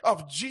return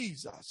of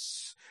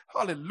Jesus?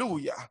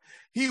 Hallelujah.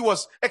 He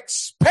was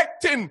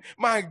expecting,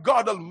 my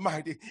God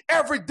Almighty.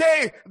 Every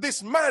day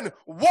this man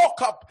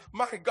woke up,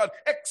 my God,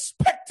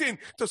 expecting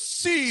to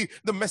see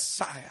the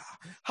Messiah.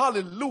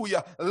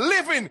 Hallelujah.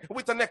 Living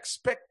with an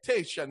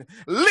expectation.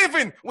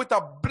 Living with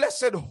a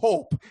blessed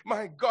hope.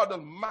 My God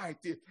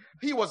Almighty.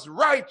 He was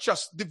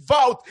righteous,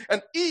 devout,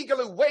 and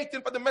eagerly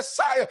waiting for the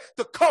Messiah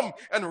to come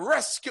and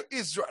rescue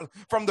Israel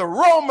from the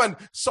Roman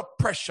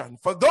suppression.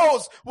 For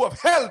those who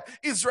have held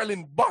Israel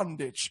in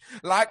bondage.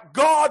 Like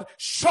God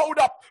showed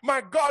up,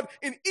 my God,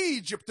 in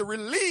Egypt to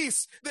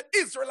release the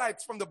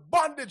Israelites from the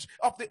bondage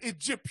of the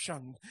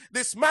Egyptians.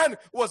 This man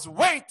was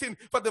waiting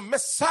for the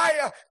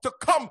Messiah to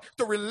come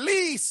to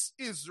release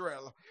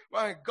Israel.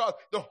 My God,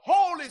 the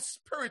Holy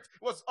Spirit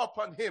was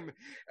upon him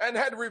and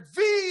had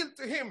revealed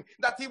to him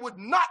that he would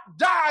not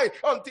die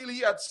until he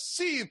had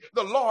seen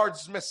the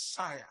Lord's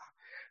Messiah.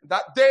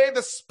 That day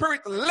the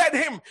Spirit led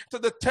him to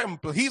the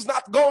temple. He's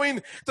not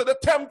going to the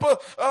temple,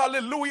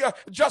 hallelujah,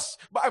 just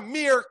by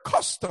mere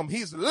custom.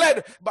 He's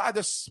led by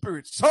the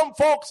Spirit. Some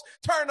folks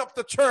turn up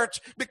to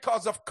church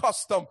because of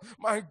custom.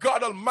 My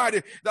God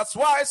Almighty. That's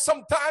why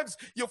sometimes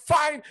you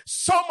find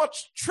so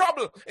much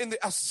trouble in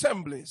the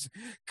assemblies.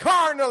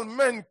 Carnal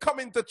men come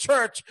into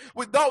church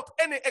without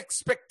any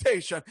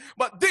expectation.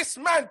 But this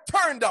man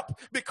turned up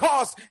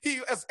because he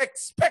was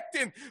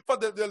expecting for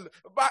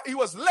he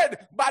was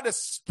led by the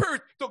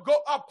Spirit to go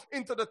up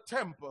into the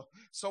temple.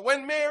 So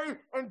when Mary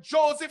and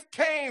Joseph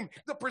came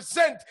to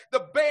present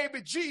the baby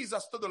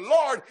Jesus to the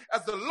Lord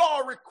as the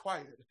law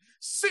required,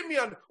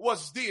 Simeon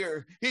was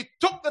there. He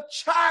took the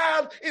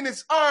child in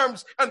his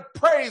arms and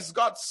praised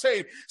God,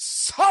 saying,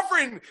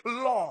 Sovereign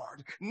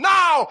Lord,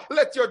 now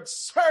let your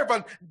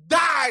servant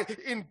die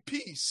in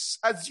peace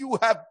as you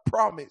have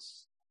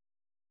promised.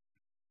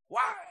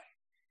 Why?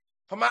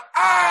 For my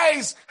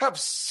eyes have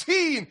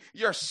seen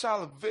your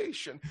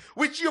salvation,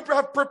 which you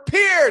have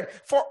prepared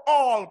for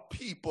all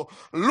people.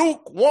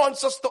 Luke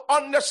wants us to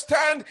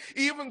understand,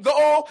 even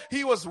though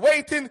he was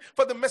waiting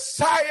for the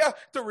Messiah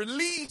to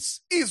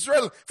release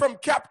Israel from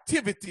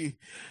captivity,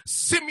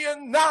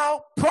 Simeon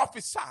now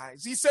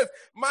prophesies. He says,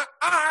 my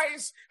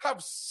eyes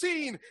have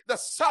seen the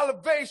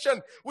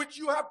salvation which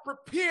you have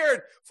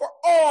prepared for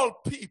all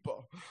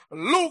people.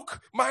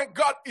 Luke, my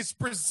God, is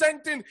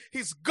presenting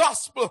his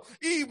gospel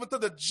even to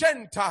the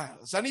Gentiles.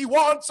 And he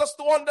wants us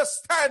to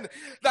understand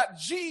that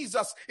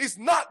Jesus is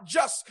not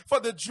just for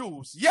the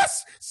Jews.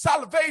 Yes,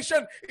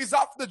 salvation is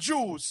of the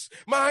Jews.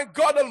 My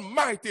God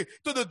Almighty,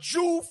 to the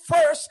Jew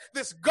first,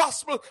 this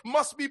gospel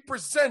must be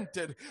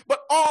presented, but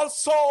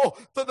also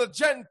to the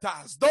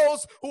Gentiles,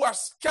 those who are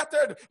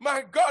scattered,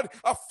 my God,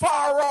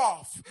 afar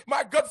off,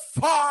 my God,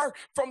 far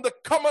from the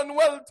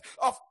commonwealth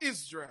of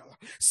Israel.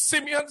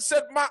 Simeon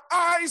said, my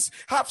eyes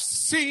have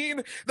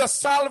seen the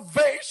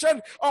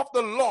salvation of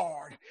the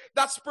Lord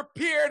that's prepared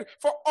prepared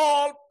for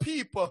all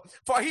people,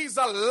 for he's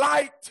a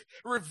light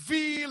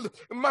revealed,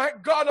 my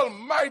God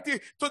Almighty,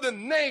 to the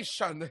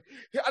nation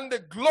and the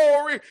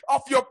glory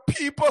of your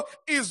people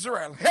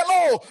Israel.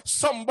 Hello,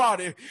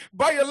 somebody.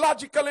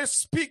 Biologically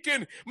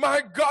speaking,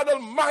 my God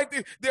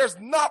Almighty, there's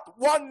not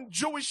one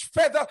Jewish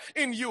feather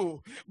in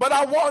you, but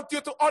I want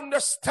you to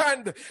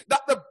understand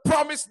that the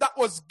promise that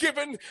was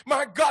given,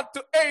 my God,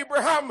 to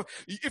Abraham,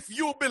 if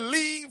you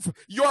believe,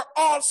 you're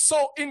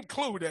also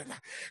included.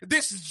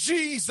 This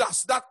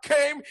Jesus that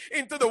came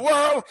into the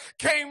world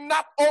came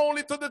not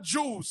only to the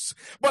Jews,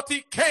 but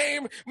he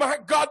came, my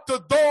God,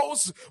 to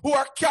those who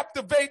are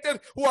captivated,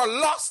 who are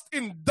lost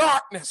in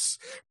darkness,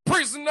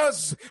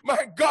 prisoners,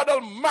 my God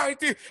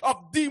Almighty,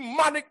 of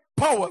demonic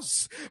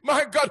powers,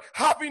 my God,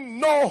 having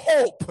no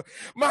hope,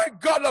 my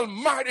God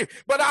Almighty.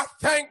 But I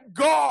thank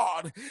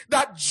God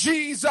that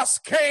Jesus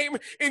came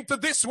into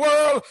this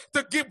world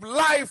to give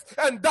life,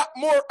 and that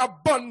more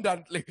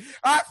abundantly.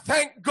 I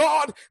thank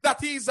God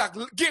that he's a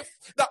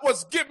gift that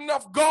was given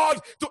of God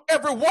to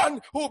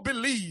everyone who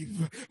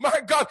believe,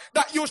 my God,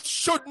 that you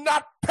should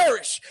not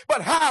perish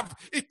but have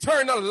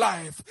eternal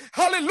life.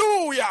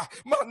 Hallelujah.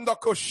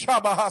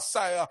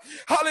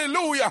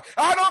 Hallelujah.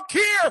 I don't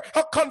care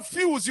how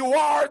confused you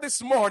are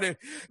this morning.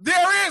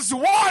 There is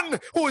one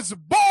who is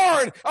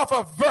born of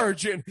a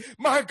virgin.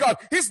 My God,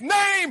 his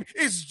name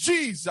is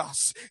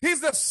Jesus.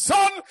 He's the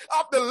Son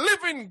of the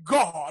living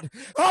God.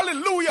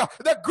 Hallelujah.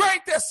 The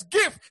greatest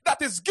gift that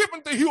is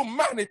given to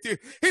humanity.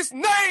 His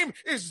name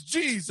is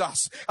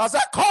Jesus. As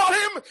I call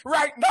him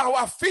right now,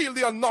 I feel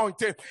the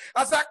anointing.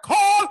 As I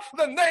call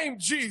the name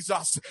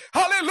Jesus.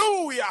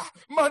 Hallelujah.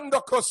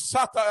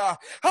 Mandokosataya.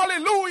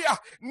 Hallelujah.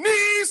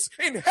 Knees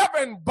in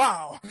heaven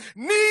bow.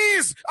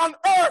 Knees on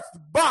earth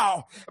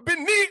bow.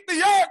 Beneath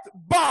the earth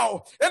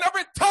bow. And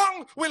every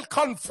tongue will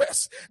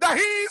confess that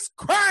he's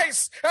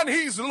Christ and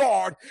he's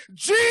Lord.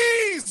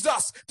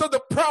 Jesus to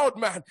the proud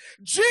man.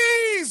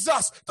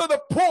 Jesus to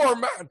the poor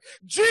man.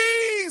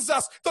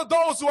 Jesus to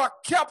those who are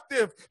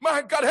captive.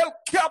 My God, held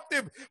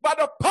captive by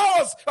the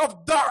powers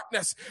of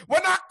darkness.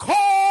 When I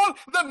call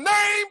the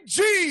name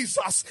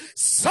Jesus,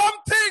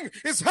 something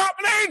is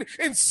happening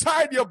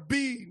inside your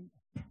being.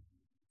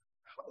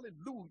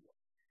 Hallelujah.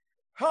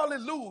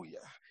 Hallelujah.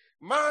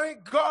 My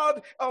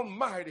God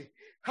Almighty.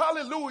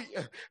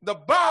 Hallelujah. The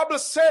Bible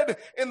said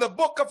in the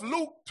book of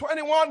Luke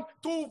 21,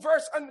 2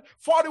 verse and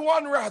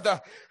 41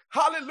 rather.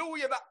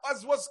 Hallelujah. That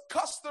as was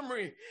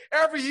customary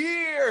every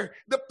year,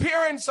 the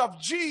parents of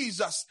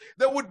Jesus,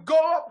 they would go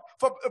up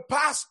for a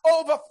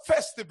Passover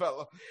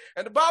festival.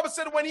 And the Bible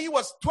said when he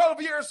was 12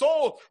 years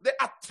old, they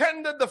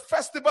attended the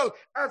festival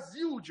as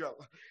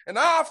usual. And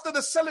after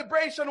the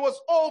celebration was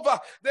over,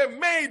 they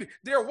made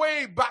their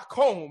way back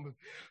home.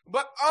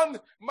 But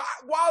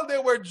while they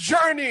were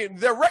journeying,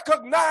 they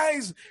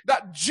recognized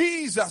that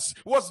Jesus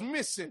was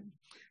missing.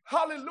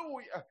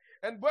 Hallelujah.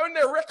 And when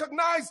they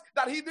recognized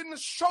that he didn't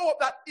show up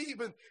that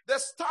evening, they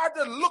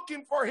started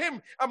looking for him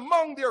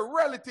among their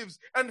relatives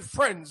and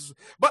friends.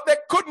 But they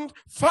couldn't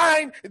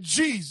find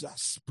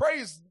Jesus.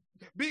 Praise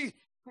be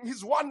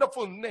his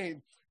wonderful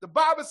name. The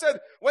Bible said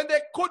when they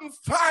couldn't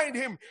find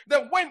him,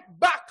 they went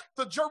back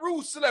to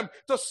Jerusalem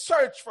to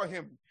search for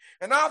him.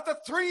 And after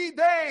 3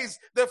 days,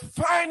 they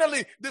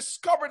finally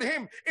discovered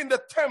him in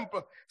the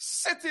temple,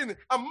 sitting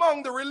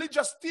among the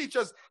religious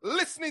teachers,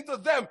 listening to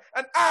them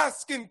and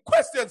asking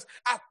questions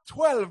at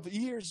 12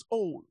 years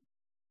old.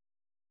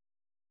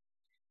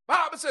 The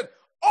Bible said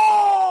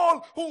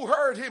all who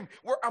heard him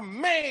were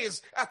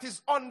amazed at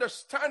his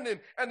understanding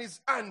and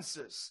his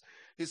answers.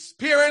 His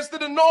parents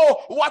didn't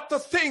know what to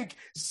think.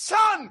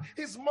 Son,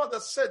 his mother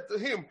said to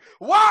him,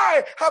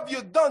 why have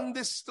you done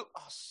this to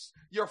us?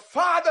 Your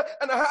father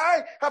and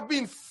I have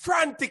been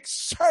frantic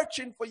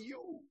searching for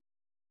you.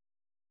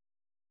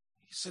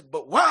 He said,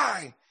 but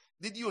why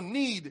did you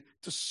need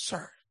to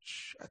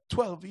search at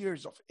 12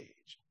 years of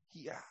age?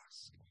 He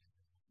asked.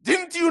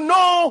 Didn't you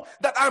know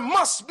that I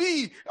must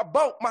be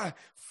about my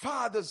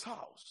father's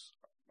house,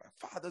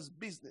 my father's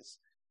business?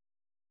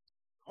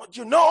 Don't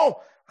you know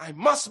I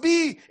must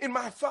be in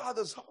my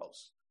father's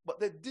house?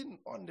 But they didn't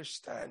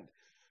understand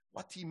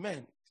what he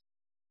meant.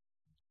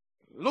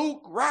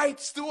 Luke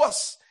writes to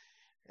us,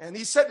 and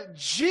he said,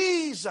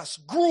 Jesus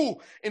grew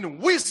in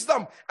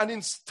wisdom and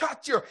in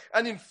stature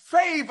and in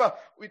favor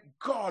with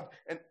God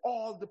and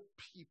all the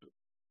people.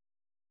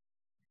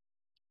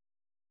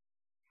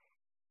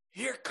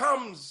 Here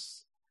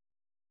comes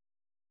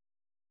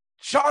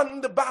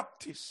John the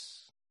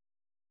Baptist.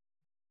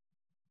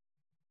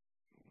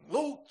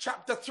 Luke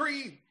chapter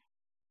 3,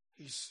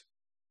 he's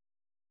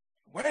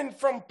went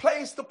from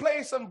place to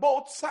place on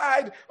both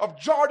sides of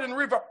Jordan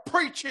River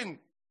preaching,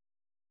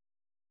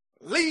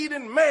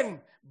 leading men,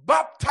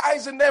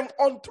 baptizing them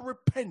unto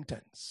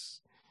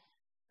repentance.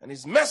 And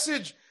his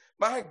message,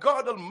 my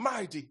God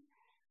Almighty,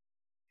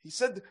 he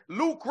said,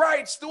 Luke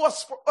writes to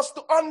us for us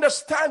to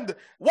understand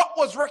what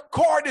was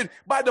recorded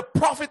by the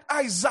prophet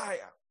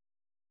Isaiah.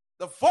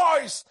 The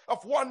voice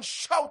of one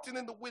shouting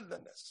in the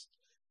wilderness,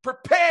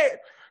 prepare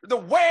the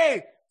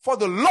way for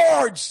the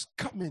Lord's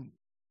coming.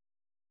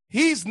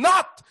 He's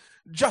not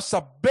just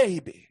a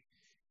baby.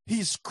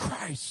 He's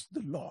Christ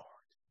the Lord.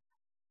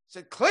 He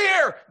said,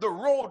 clear the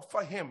road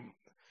for him.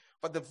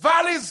 For the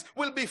valleys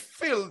will be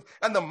filled,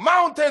 and the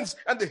mountains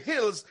and the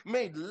hills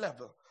made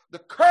level. The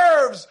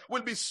curves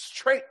will be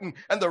straightened,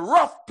 and the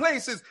rough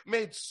places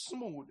made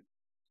smooth.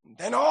 And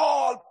then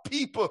all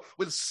people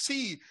will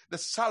see the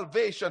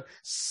salvation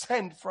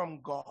sent from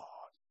God.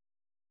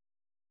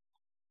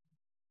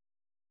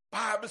 The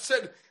Bible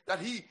said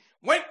that he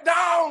went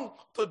down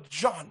to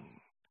John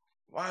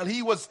while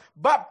he was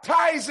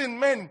baptizing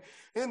men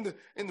in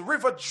the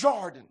river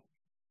Jordan.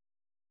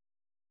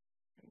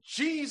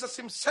 Jesus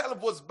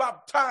himself was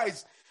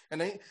baptized,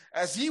 and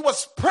as he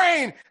was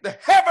praying, the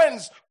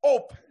heavens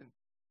opened.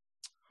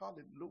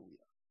 Hallelujah.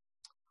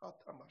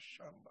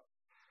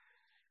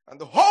 And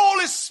the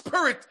Holy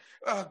Spirit,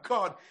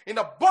 God, in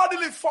a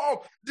bodily form,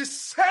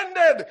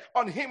 descended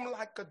on him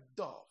like a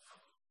dove.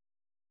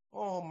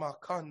 Oh,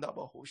 Makanda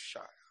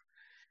Bahushaya.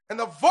 And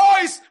a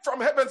voice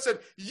from heaven said,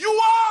 you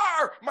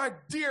are my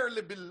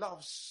dearly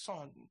beloved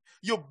son.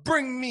 You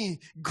bring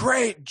me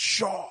great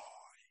joy.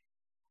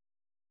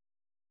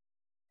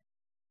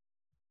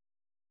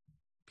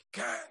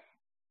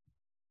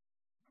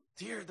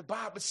 Dear, the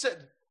Bible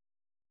said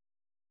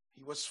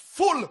he was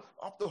full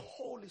of the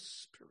Holy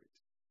Spirit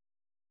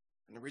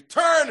and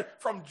returned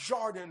from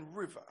Jordan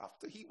River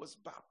after he was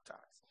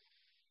baptized.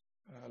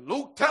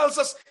 Luke tells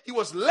us he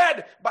was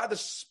led by the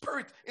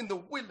Spirit in the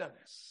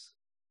wilderness,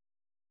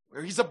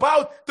 where he's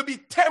about to be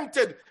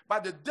tempted by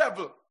the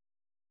devil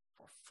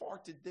for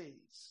 40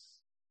 days.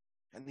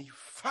 And he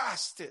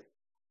fasted.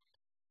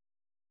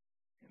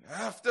 And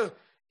after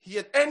he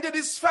had ended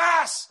his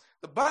fast,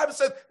 the Bible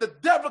said the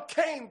devil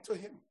came to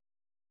him.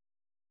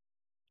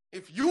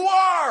 If you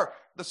are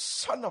the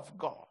Son of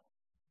God,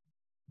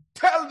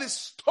 tell this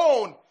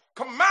stone,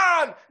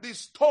 command this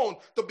stone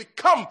to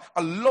become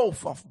a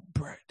loaf of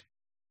bread.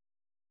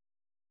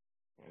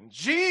 And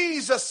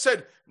Jesus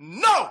said,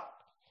 no.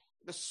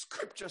 The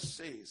scripture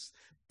says,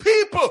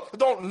 people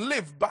don't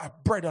live by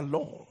bread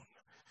alone.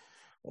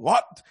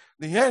 What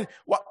they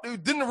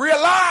didn't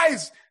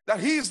realize that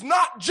he's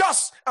not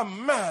just a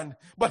man,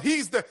 but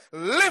he's the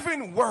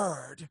living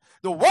word,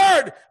 the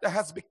word that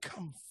has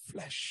become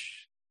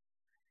flesh.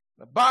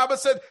 The Bible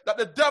said that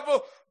the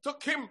devil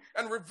took him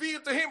and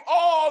revealed to him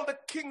all the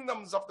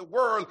kingdoms of the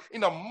world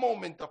in a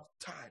moment of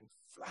time.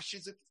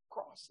 Flashes it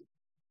across it.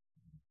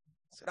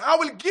 He said, I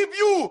will give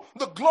you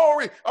the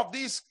glory of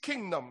these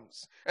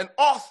kingdoms and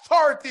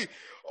authority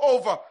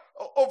over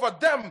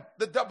them,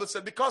 the devil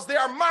said, because they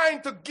are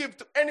mine to give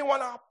to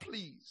anyone I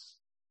please.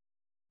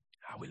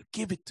 I will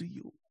give it to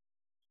you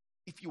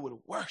if you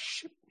will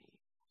worship me.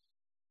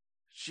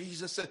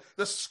 Jesus said,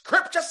 the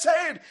scripture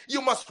said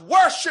you must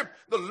worship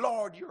the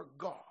Lord your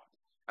God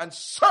and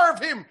serve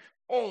him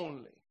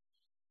only.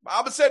 The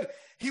Bible said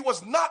he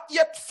was not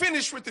yet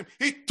finished with him.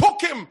 He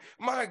took him,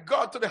 my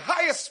God, to the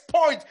highest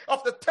point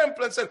of the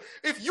temple and said,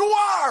 if you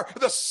are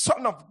the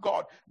Son of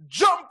God,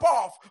 jump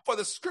off. For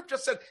the scripture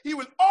said he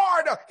will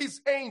order his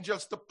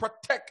angels to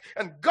protect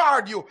and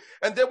guard you,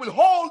 and they will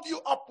hold you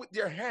up with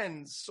their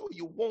hands so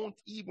you won't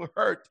even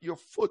hurt your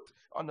foot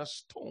on a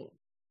stone.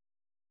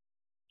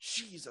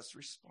 Jesus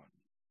responded,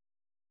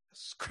 the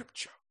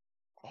scripture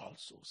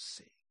also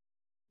say,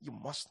 you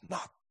must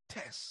not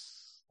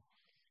test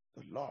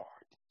the Lord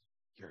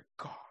your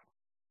God.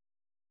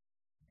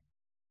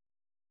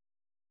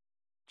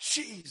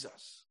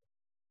 Jesus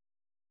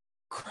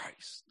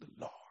Christ the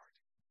Lord.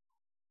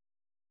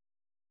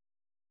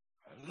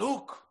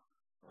 Luke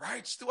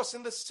writes to us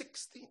in the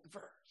 16th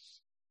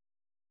verse.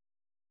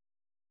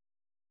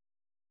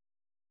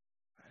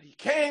 He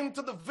came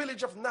to the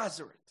village of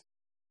Nazareth,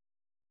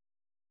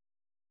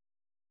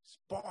 his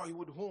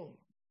boyhood home,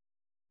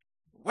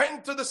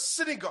 went to the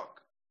synagogue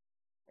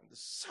on the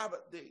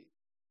Sabbath day,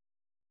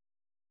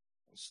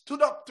 and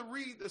stood up to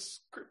read the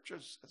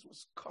scriptures as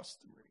was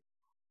customary.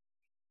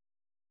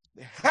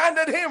 They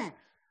handed him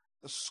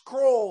the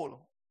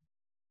scroll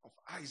of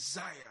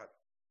Isaiah.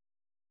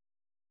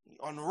 He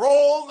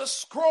unrolled the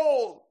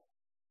scroll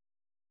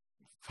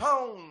and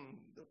found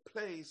the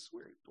place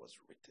where it was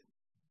written.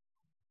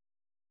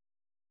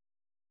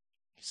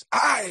 His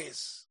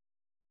eyes,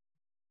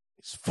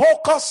 his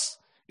focus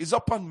is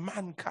upon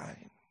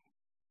mankind.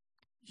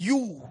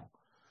 You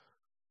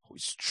who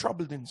is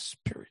troubled in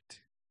spirit.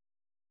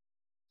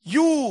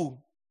 You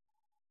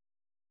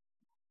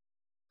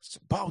is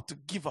about to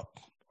give up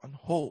on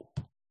hope.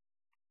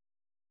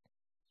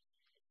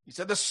 He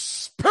said, the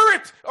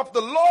Spirit of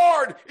the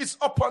Lord is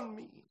upon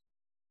me,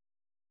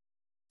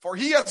 for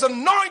he has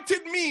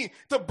anointed me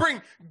to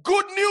bring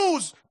good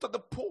news to the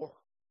poor.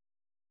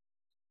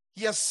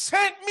 He has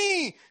sent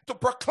me to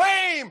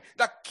proclaim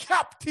that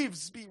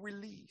captives be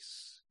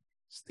released.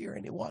 Is there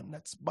anyone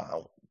that's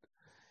bound?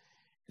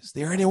 Is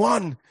there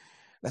anyone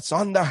that's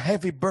under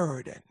heavy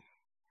burden?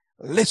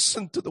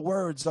 Listen to the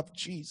words of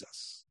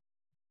Jesus.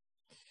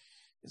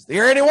 Is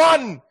there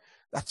anyone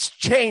that's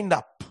chained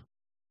up?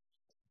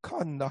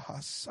 Kanda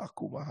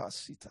hasaku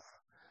mahasita.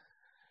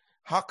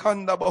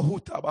 Hakanda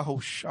bahuta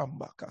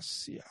bahushamba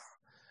kasia.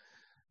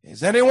 Is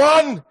there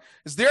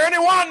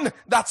anyone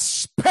that's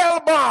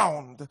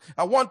spellbound?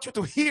 I want you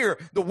to hear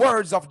the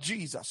words of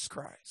Jesus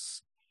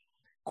Christ.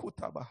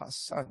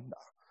 Kutabahasanda.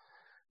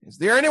 Is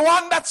there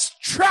anyone that's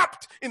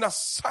trapped in a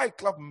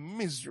cycle of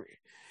misery?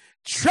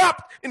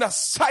 Trapped in a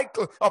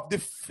cycle of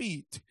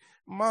defeat?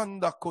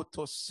 Manda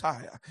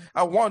kotosaya.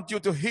 I want you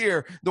to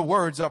hear the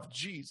words of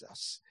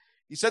Jesus.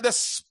 He said, the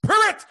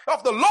Spirit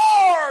of the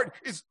Lord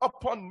is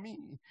upon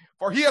me,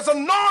 for he has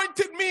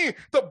anointed me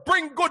to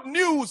bring good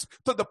news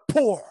to the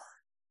poor.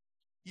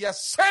 He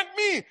has sent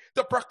me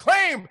to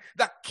proclaim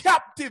that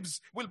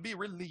captives will be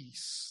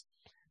released,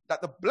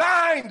 that the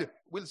blind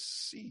will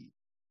see,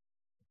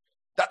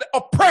 that the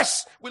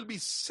oppressed will be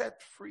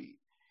set free,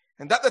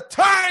 and that the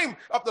time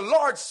of the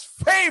Lord's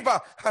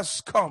favor has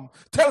come.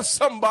 Tell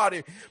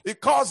somebody,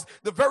 because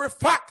the very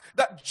fact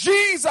that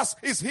Jesus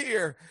is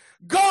here,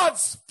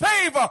 God's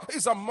favor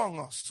is among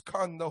us.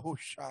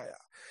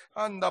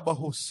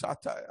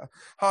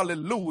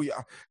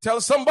 Hallelujah.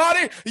 Tell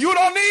somebody, you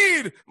don't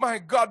need, my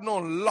God, no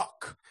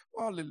luck.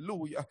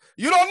 Hallelujah.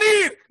 You don't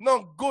need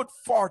no good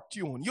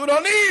fortune. You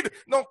don't need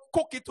no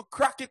cookie to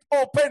crack it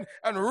open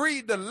and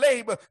read the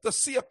label to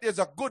see if there's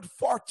a good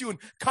fortune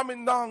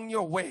coming down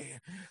your way.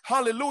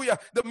 Hallelujah.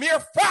 The mere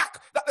fact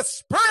that the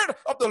Spirit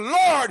of the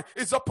Lord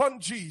is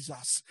upon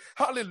Jesus.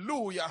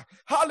 Hallelujah.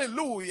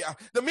 Hallelujah.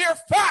 The mere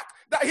fact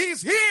that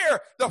he's here,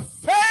 the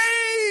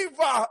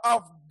favor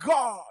of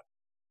God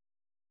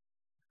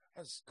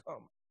has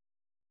come.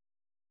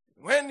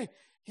 When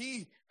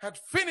he had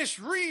finished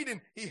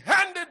reading, he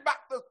handed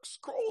back the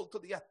scroll to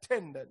the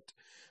attendant,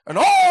 and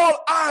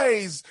all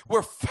eyes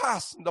were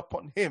fastened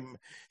upon him.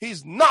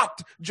 He's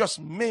not just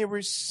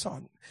Mary's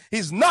son.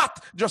 He's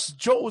not just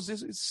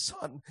Joseph's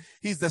son.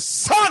 He's the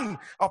Son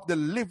of the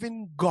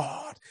living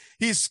God.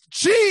 He's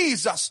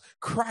Jesus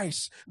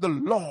Christ the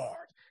Lord.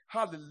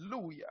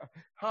 Hallelujah.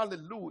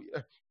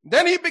 Hallelujah.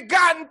 Then he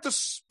began to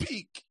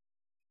speak.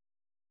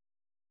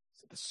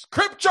 The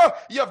scripture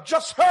you have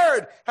just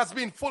heard has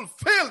been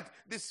fulfilled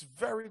this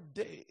very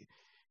day.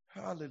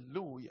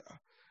 Hallelujah.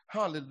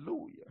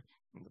 Hallelujah.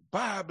 And the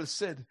Bible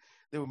said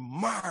they were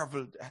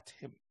marveled at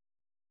him.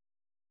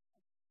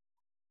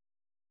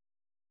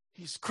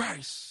 He's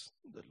Christ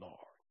the Lord.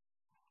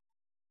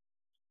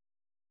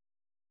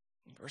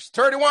 Verse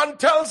 31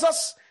 tells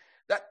us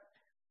that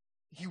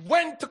he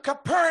went to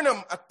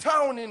Capernaum, a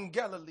town in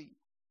Galilee.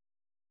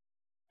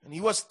 And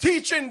he was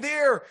teaching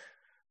there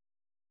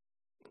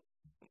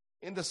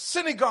in the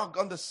synagogue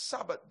on the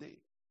Sabbath day.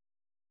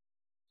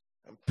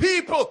 And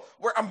people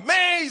were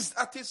amazed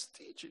at his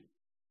teaching.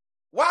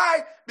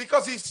 Why?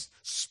 Because he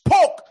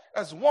spoke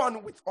as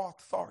one with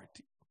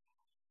authority.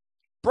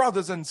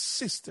 Brothers and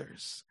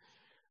sisters,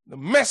 the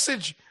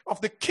message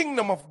of the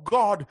kingdom of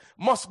God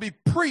must be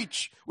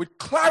preached with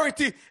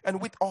clarity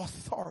and with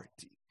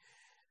authority.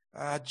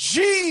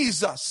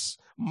 Jesus,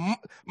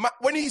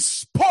 when he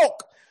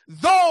spoke,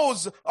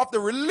 those of the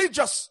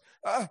religious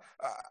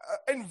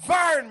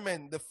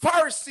environment, the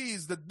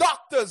Pharisees, the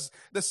doctors,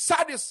 the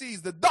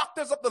Sadducees, the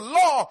doctors of the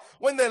law,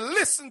 when they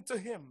listened to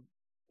him,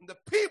 the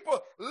people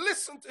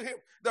listened to him,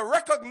 they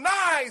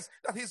recognized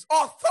that his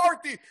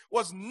authority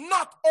was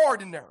not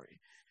ordinary.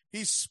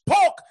 He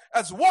spoke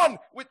as one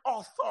with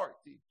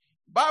authority.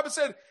 The Bible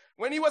said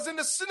when he was in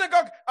the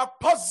synagogue, a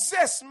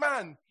possessed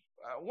man,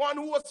 one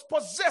who was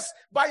possessed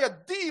by a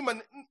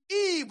demon, an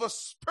evil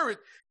spirit,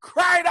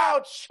 cried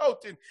out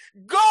shouting,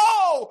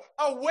 "Go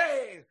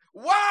away!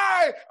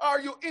 Why are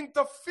you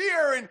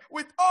interfering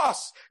with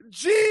us?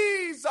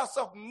 Jesus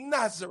of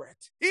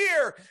Nazareth."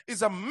 Here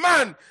is a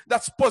man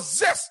that's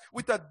possessed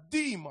with a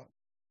demon.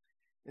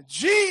 And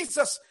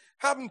Jesus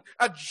haven't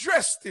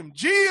addressed him.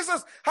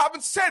 Jesus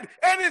haven't said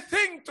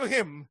anything to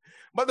him.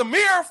 But the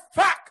mere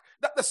fact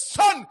that the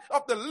Son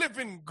of the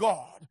living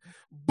God,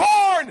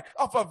 born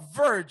of a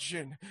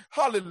virgin,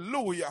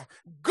 hallelujah,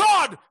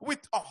 God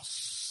with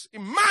us,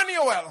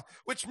 Emmanuel,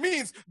 which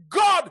means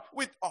God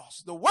with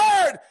us, the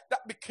Word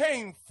that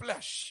became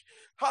flesh,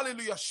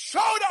 hallelujah,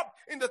 showed up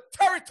in the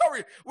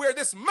territory where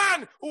this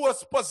man who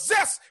was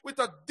possessed with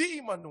a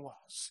demon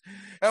was.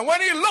 And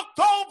when he looked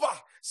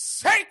over,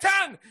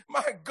 Satan,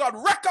 my God,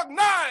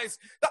 recognized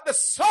that the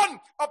Son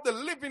of the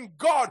living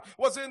God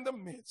was in the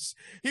midst.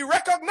 He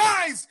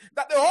recognized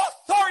that the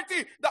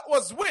authority that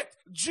was with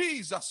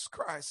Jesus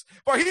Christ,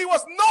 for he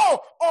was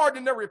no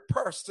ordinary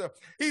person.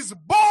 He's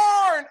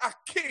born a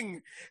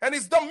king, and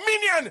his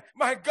dominion,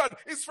 my God,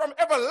 is from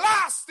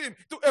everlasting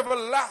to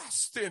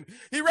everlasting.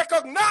 He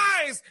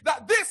recognized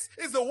that this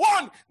is the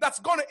one that's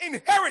going to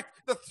inherit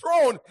the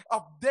throne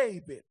of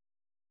David.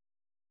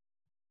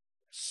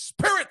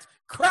 Spirit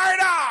cried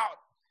out,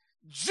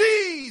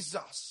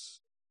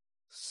 "Jesus,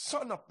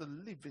 Son of the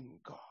living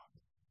God,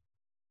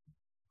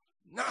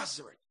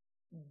 Nazareth,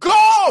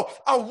 go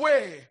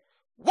away.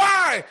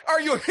 Why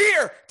are you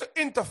here to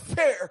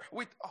interfere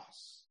with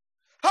us?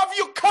 Have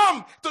you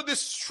come to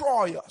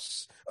destroy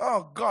us?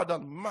 Oh, God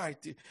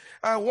Almighty.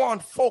 I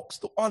want folks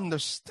to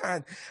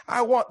understand.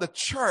 I want the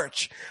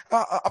church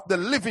of the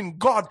living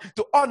God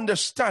to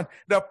understand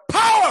the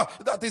power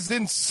that is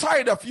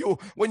inside of you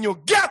when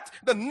you get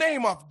the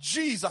name of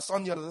Jesus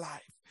on your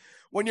life.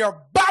 When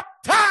you're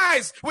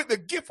baptized with the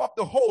gift of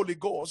the Holy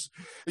Ghost,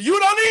 you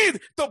don't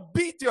need to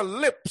beat your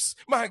lips,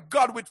 my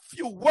God, with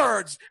few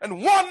words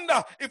and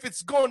wonder if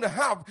it's going to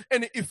have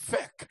any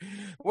effect.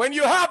 When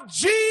you have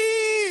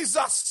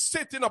Jesus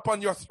sitting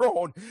upon your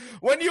throne,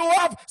 when you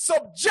have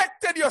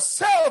subjected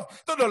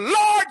yourself to the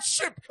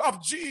lordship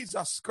of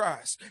Jesus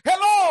Christ.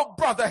 Hello,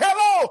 brother.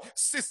 Hello,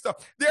 sister.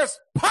 There's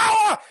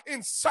power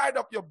inside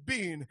of your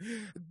being.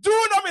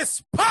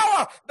 Dunamis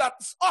power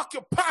that's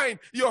occupying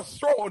your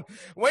throne.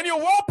 When you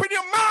open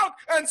your mouth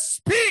and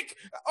speak,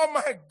 oh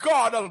my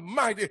God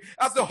Almighty,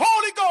 as the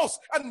Holy Ghost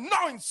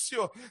anoints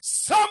you,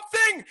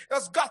 something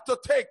has got to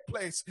take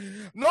place.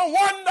 No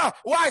wonder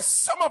why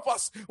some of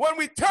us, when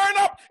we turn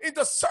up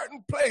into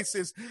certain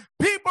places,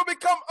 people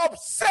become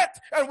upset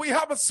and we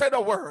haven't said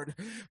a word.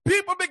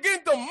 People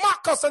begin to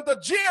mock us and to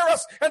jeer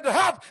us and to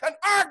have an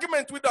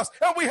argument with us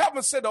and we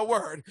haven't said a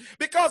word.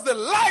 Because the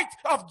light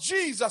of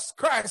Jesus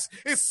Christ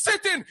is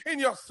sitting in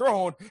your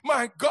throne.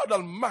 My God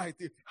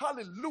Almighty.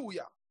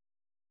 Hallelujah.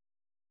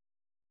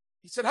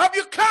 He said, have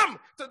you come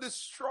to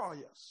destroy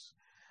us?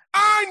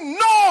 I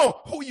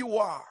know who you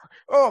are.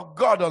 Oh,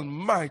 God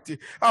Almighty.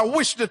 I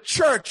wish the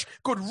church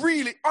could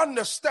really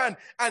understand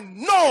and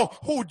know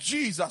who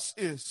Jesus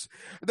is.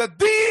 The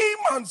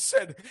demon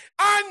said,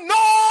 I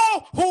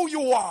know who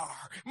you are.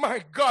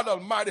 My God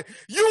Almighty.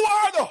 You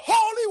are the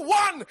Holy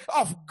One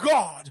of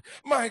God.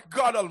 My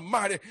God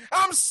Almighty.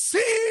 I'm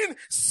seeing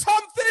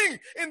something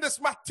in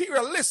this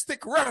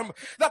materialistic realm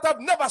that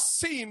I've never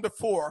seen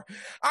before.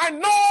 I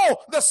know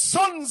the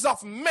sons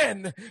of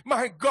men.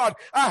 My God.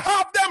 I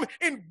have them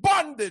in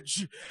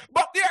bondage.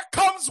 But there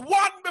comes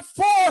one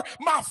before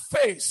my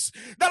face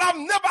that I've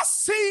never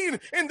seen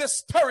in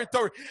this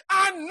territory.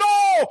 I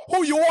know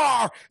who you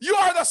are. You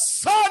are the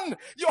Son,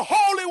 your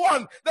Holy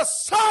One, the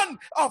Son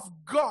of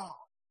God.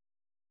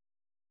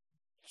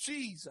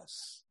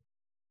 Jesus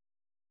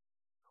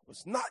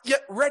was not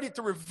yet ready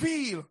to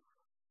reveal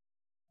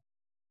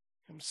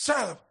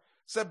himself.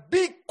 Said,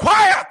 be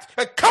quiet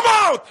and come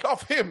out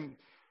of him.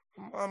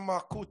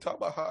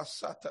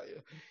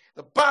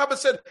 The Bible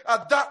said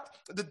that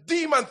the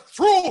demon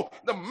threw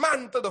the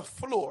man to the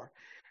floor.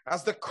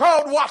 As the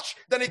crowd watched,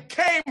 then it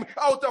came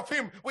out of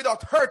him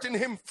without hurting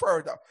him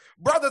further.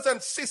 Brothers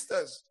and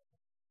sisters,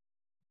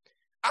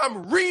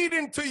 I'm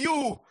reading to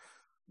you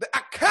the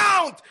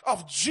account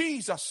of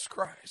Jesus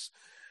Christ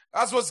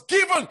as was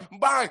given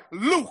by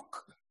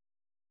Luke.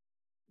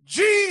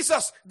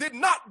 Jesus did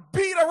not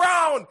beat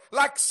around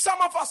like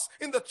some of us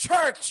in the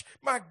church,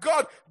 my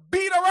God,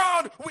 beat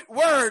around with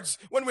words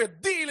when we're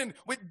dealing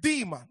with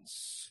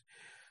demons.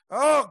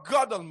 Oh,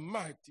 God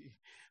Almighty.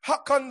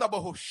 Hakanda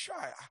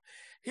Bahoshaya.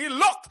 He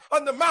looked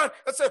on the man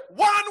and said,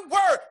 one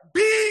word,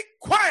 be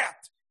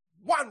quiet.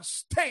 One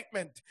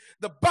statement.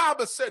 The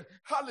Bible said,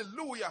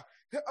 hallelujah,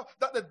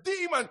 that the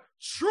demon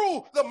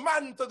threw the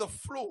man to the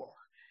floor.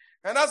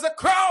 And as the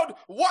crowd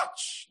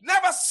watched,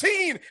 never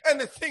seen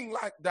anything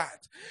like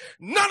that.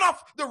 None of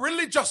the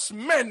religious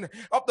men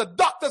of the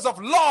doctors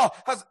of law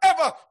has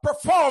ever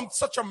performed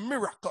such a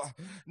miracle.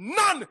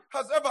 None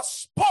has ever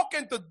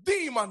spoken to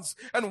demons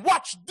and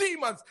watched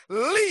demons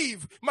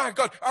leave, my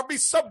God, or be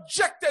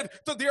subjected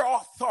to their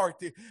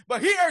authority.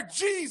 But here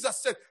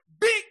Jesus said,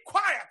 be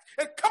quiet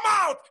and come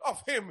out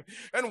of him.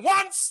 And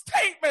one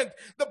statement,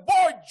 the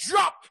boy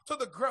dropped to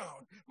the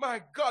ground.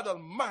 My God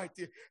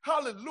Almighty.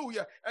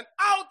 Hallelujah. And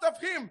out of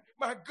him,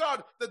 my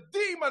God, the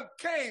demon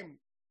came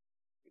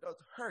without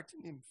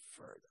hurting him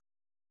further.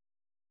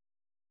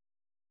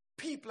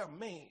 People are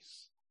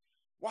amazed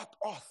what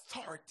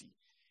authority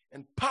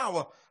and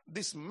power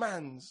this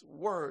man's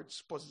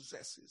words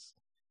possesses.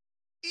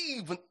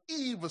 Even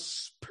evil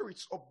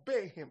spirits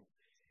obey him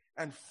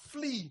and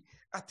flee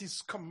at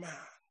his command.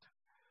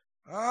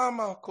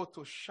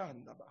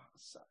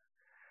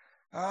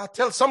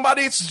 Tell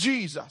somebody it's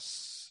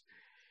Jesus.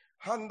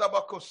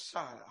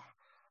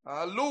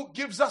 Luke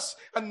gives us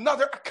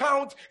another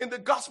account in the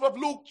Gospel of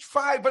Luke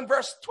 5 and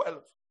verse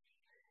 12.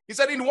 He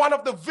said in one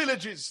of the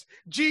villages,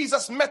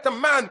 Jesus met a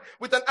man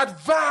with an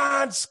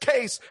advanced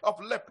case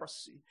of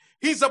leprosy.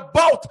 He's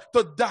about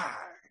to die.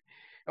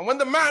 And when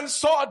the man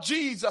saw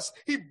Jesus,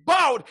 he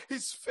bowed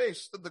his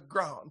face to the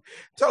ground.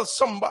 Tell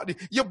somebody,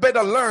 you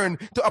better learn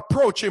to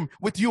approach him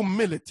with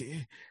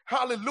humility.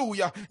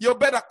 Hallelujah. You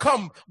better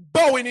come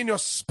bowing in your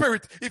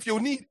spirit if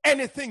you need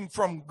anything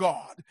from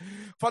God.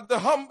 For the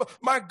humble,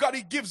 my God,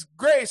 he gives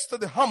grace to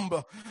the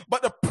humble,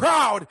 but the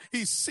proud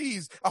he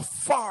sees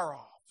afar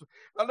off.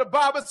 And the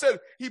Bible said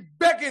he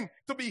begging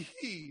to be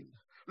healed.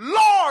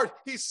 Lord,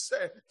 he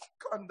said,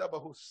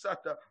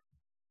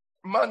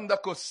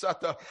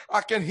 Mandakosata.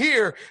 I can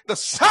hear the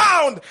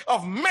sound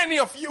of many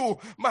of you,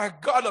 my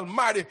God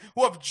Almighty,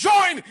 who have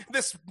joined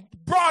this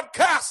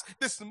broadcast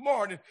this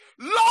morning.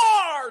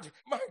 Lord,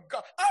 my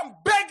God, I'm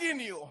begging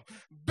you,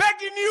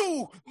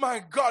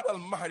 my God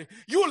Almighty.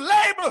 You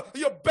label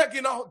your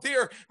begging out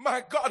there,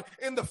 my God,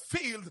 in the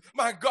field,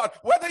 my God,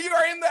 whether you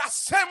are in the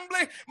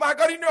assembly, my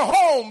God, in your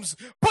homes,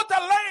 put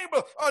a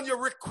label on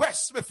your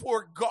requests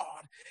before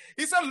God.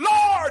 He said,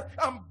 Lord,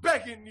 I'm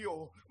begging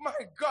you, my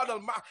God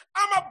Almighty,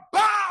 I'm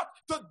about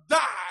to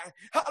die.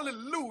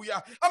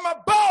 Hallelujah. I'm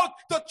about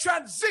to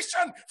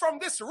transition from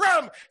this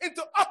realm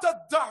into utter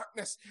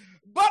darkness.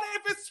 But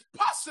if it's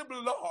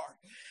possible, Lord,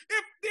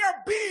 if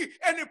there be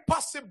any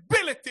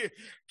possibility,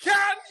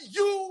 can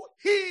you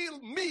heal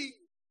me? He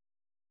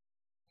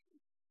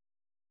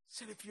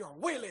said, if you're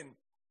willing,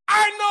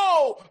 I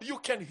know you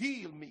can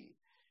heal me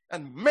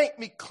and make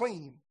me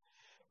clean.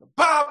 The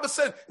Bible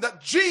said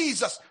that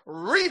Jesus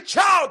reached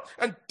out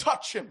and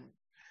touched him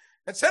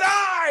and said,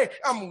 I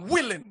am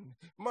willing.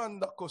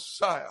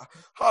 Mandakosaya.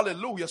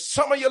 Hallelujah.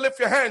 Some of you lift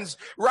your hands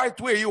right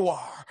where you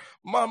are.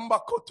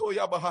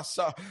 Mambakotoya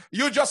bahasa.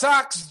 You just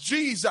asked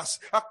Jesus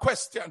a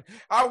question.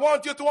 I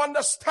want you to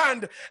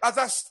understand, as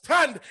I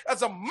stand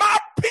as a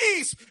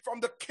mouthpiece from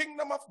the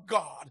kingdom of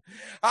God,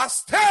 I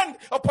stand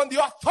upon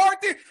the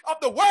authority of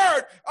the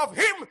word of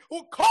him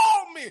who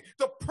called me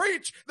to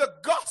preach the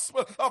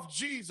gospel of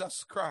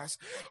Jesus Christ.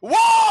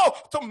 Woe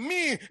to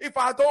me if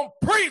I don't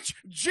preach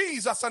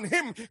Jesus and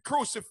him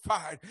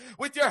crucified.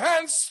 With your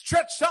hands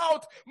stretched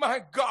out,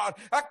 my God,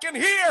 I can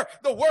hear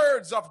the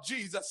words of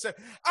Jesus say,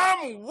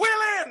 I'm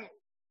willing.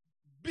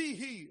 Be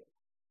healed.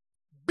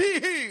 Be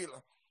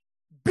healed.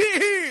 Be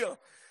healed.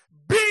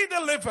 Be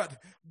delivered.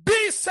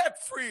 Be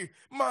set free.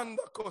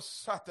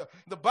 Mandakosata.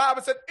 The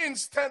Bible said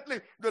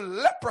instantly the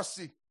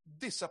leprosy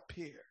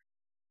disappeared.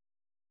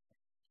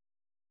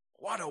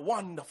 What a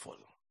wonderful.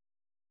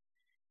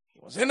 He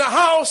was in the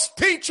house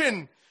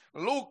teaching.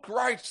 Luke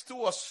writes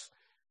to us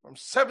from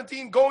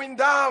 17 going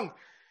down.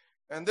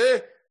 And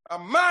a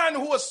man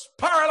who was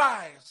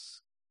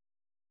paralyzed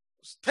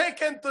was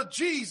taken to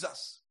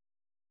Jesus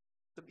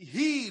to be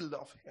healed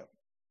of him.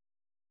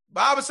 The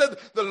Bible said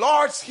the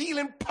Lord's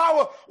healing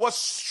power was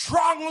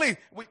strongly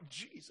with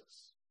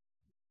Jesus.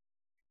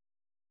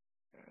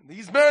 And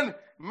these men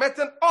met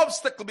an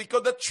obstacle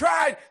because they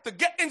tried to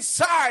get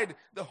inside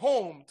the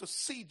home to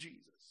see Jesus.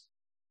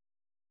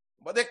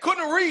 But they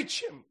couldn't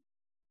reach him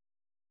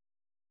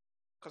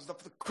because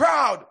of the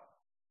crowd.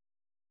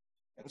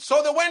 And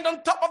so they went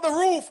on top of the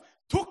roof,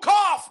 took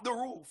off the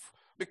roof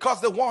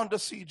because they wanted to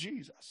see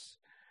Jesus.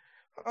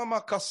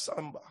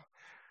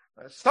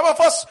 Some of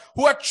us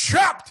who are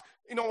trapped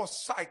in our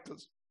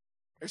cycles.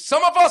 There's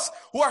some of us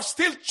who are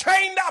still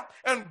chained up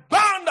and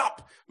bound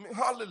up.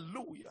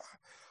 Hallelujah.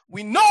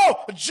 We know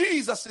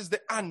Jesus is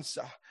the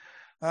answer.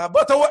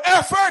 But our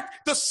effort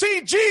to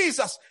see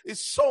Jesus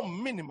is so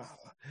minimal.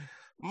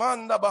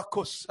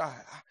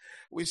 Mandabakosaya.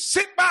 We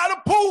sit by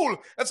the pool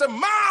and say,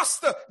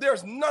 Master,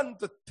 there's none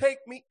to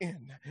take me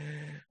in.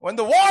 When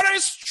the water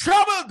is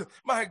troubled,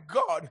 my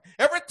God,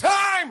 every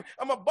time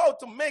I'm about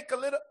to make a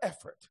little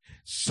effort,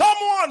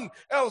 someone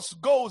else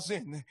goes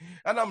in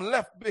and I'm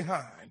left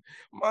behind.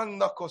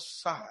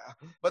 Mandakosaya.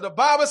 But the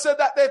Bible said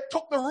that they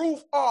took the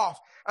roof off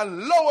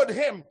and lowered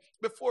him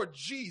before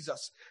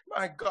Jesus,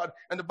 my God.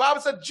 And the Bible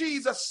said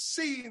Jesus,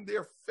 seeing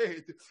their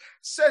faith,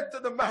 said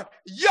to the man,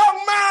 young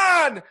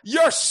man,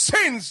 your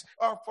sins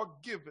are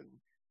forgiven.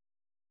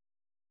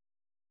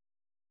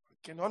 I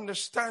can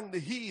understand the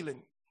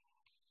healing.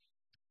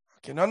 I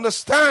can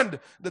understand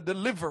the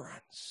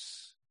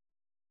deliverance.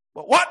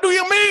 But what do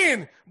you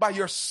mean by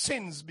your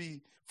sins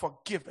be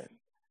forgiven?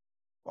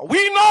 Well,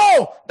 we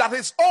know that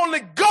it's only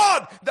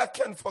God that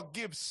can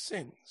forgive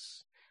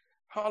sins.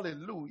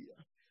 Hallelujah.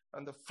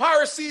 And the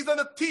Pharisees and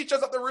the teachers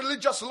of the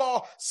religious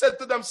law said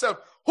to themselves,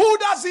 who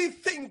does he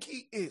think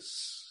he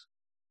is?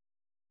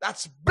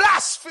 That's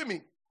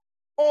blasphemy.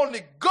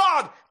 Only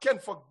God can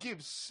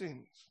forgive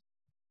sins.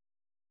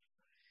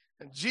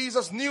 And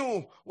Jesus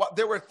knew what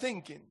they were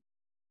thinking.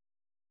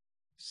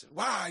 He said,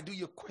 why do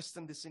you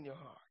question this in your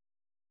heart?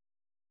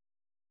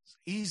 It's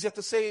easier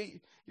to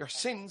say your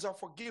sins are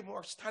forgiven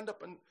or stand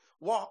up and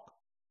walk.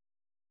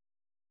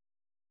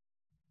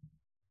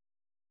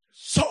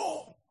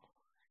 So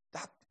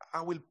that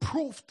I will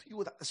prove to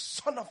you that the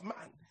Son of Man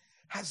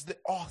has the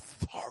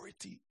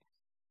authority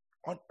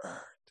on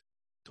earth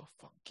to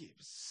forgive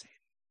sins.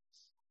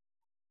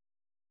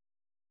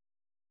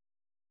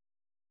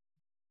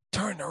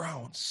 Turned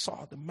around,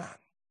 saw the man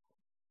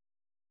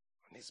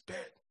on his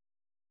bed.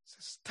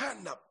 Said,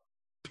 stand up,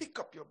 pick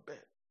up your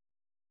bed,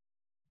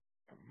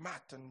 your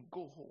mat, and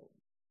go home.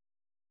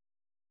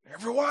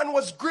 Everyone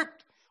was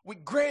gripped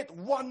with great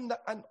wonder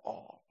and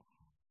awe.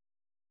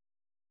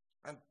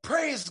 And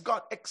praise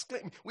God,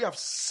 exclaiming, we have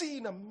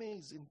seen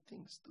amazing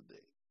things today.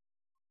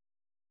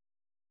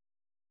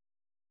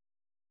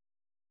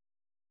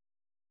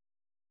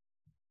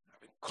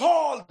 Having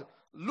called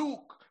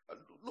Luke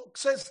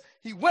says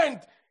he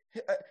went,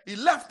 he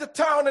left the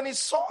town and he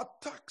saw a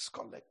tax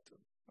collector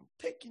and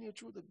taking you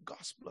through the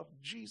gospel of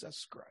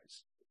Jesus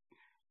Christ.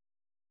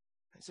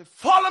 He said,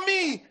 follow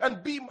me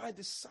and be my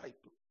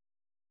disciple.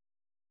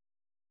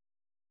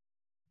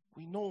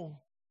 We know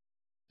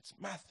it's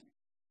Matthew,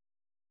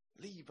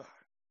 Levi,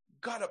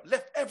 got up,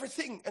 left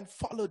everything and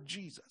followed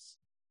Jesus.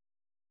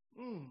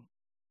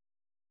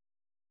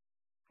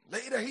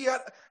 Later he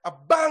had a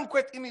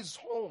banquet in his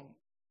home.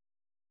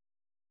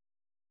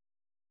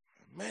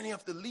 Many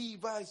of the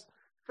Levites,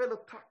 fellow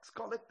tax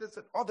collectors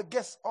and other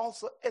guests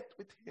also ate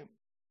with him.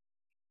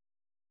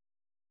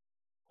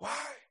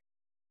 Why?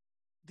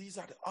 These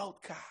are the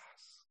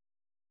outcasts.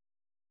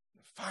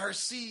 The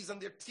Pharisees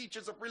and their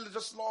teachers of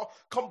religious law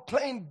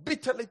complained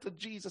bitterly to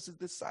Jesus'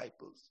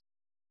 disciples.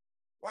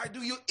 Why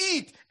do you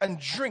eat and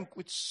drink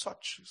with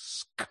such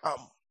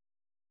scum?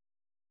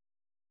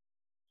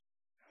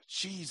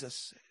 Jesus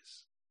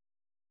says,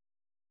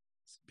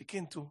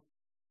 begin to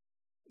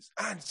his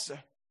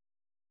answer,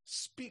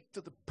 speak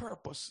to the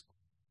purpose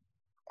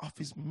of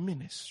his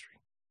ministry.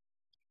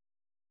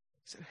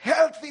 He said,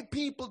 healthy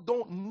people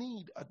don't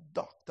need a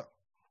doctor.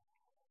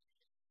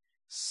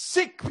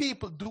 Sick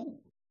people do.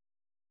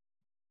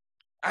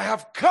 I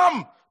have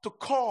come to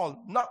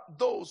call not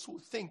those who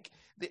think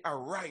they are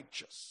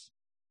righteous,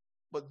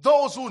 but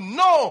those who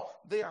know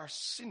they are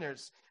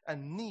sinners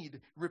and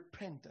need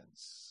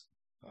repentance.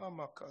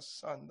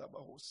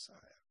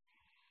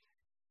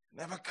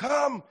 Never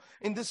come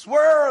in this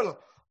world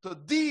to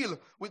deal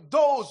with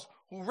those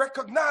who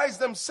recognize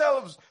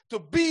themselves to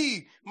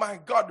be, my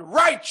God,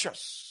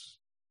 righteous.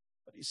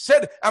 But he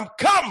said, I'm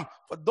come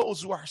for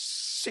those who are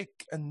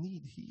sick and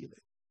need healing.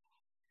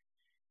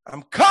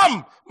 I'm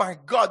come, my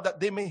God, that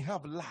they may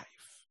have life.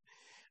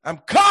 I'm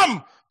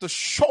come to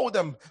show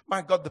them,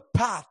 my God, the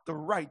path to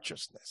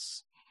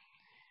righteousness.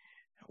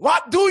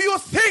 What do you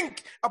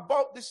think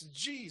about this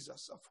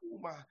Jesus of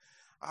whom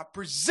I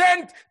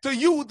present to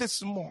you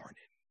this morning?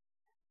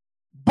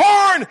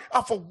 Born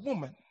of a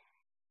woman,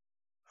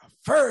 a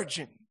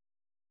virgin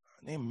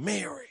named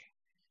Mary.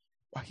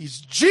 Well, he's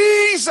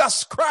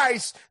Jesus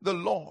Christ the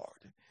Lord.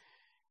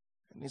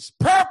 And his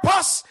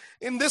purpose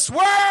in this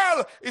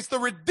world is to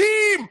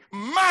redeem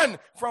man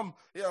from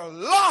a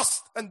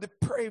lost and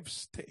depraved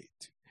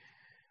state.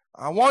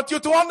 I want you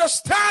to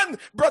understand,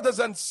 brothers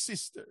and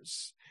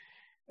sisters,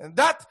 and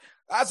that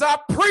as I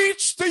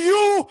preach to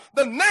you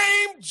the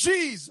name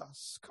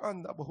Jesus,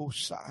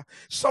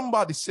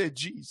 somebody say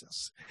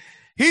Jesus.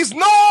 He's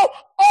no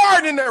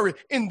ordinary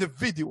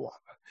individual.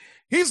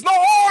 He's no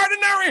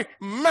ordinary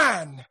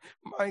man,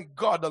 my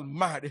God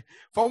Almighty.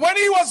 For when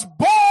he was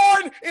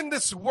born in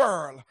this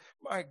world,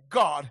 my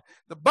God,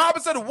 the Bible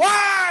said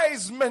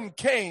wise men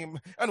came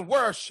and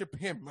worshiped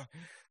him.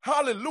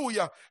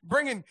 Hallelujah.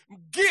 Bringing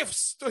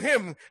gifts to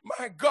him,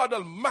 my God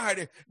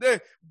Almighty.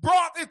 They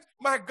brought it,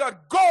 my God,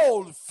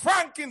 gold,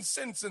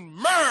 frankincense, and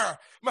myrrh,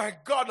 my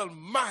God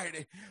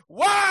Almighty.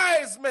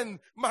 Wise men,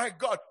 my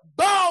God,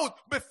 bowed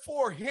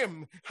before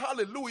him.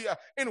 Hallelujah.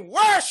 In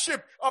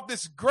worship of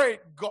this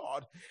great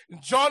God.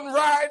 John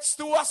writes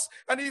to us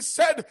and he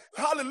said,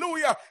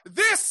 hallelujah,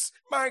 this,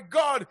 my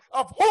God,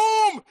 of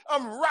whom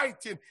I'm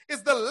writing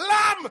is the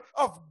Lamb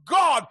of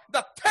God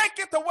that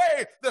taketh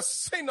away the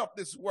sin of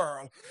this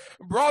world.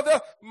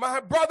 Brother,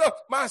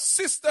 my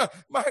sister,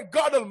 my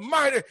God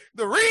Almighty,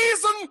 the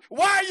reason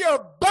why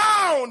you're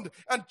bound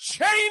and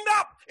chained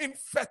up in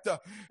fetter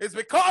is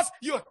because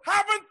you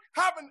haven't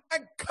had an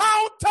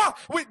encounter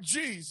with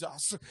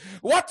Jesus.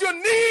 What you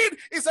need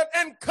is an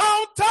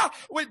encounter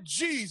with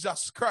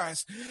Jesus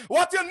Christ.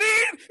 What you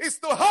need is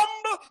to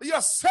humble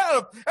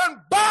yourself and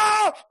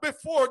bow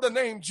before the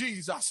name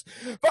Jesus.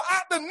 For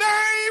at the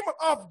name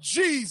of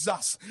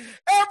Jesus,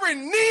 every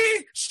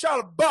knee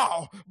shall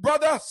bow.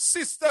 Brother,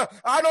 sister,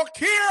 I don't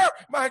care,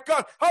 my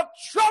God, how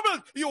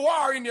troubled you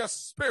are in your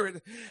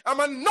spirit. I'm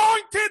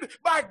anointed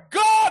by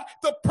God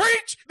to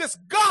preach this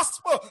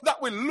gospel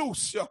that will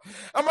loose you.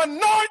 I'm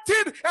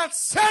anointed and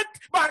sent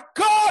by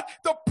God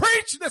to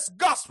preach this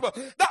gospel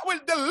that will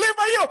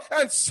deliver you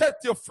and set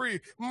you free.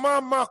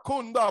 Mama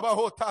Kunda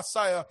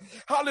Bahotasaya.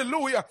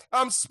 Hallelujah.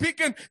 I'm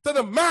speaking to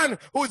the man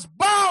who is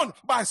bound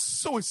by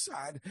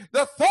suicide.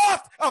 The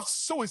thought of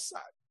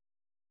suicide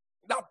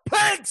that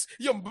plagues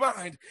your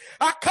mind.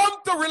 I come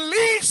to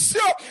release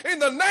you in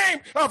the name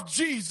of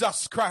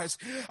Jesus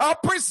Christ. I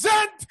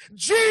present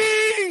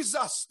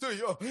Jesus to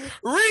you.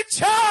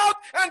 Reach out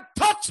and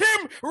touch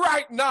him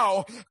right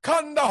now.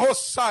 Kanda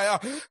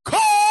Hosea.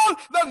 Call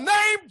the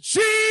name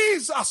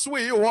Jesus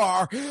where you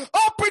are.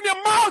 Open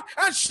your mouth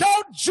and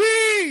shout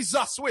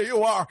Jesus where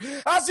you are.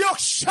 As you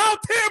shout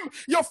him,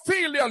 you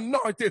feel the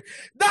anointed.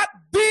 That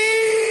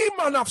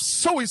demon of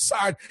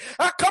suicide,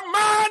 I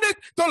command it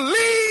to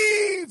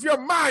leave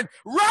your mind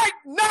right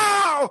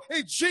now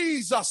in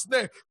Jesus'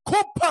 name.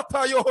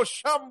 Kupata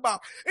Yoshamba,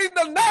 in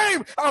the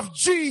name of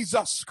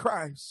Jesus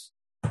Christ.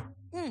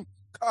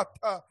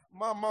 Kata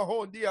Mama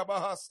Hondia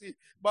Bahasi,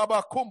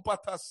 Baba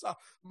Kumpatasa,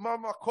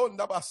 Mama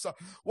Kondabasa.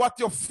 What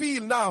you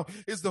feel now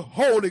is the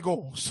Holy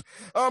Ghost.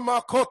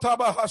 Amakota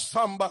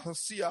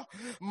Bahasambahasia,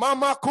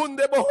 Mama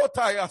Kunde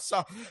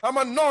Bohotayasa. I'm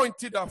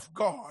anointed of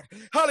God.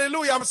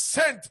 Hallelujah. I'm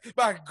sent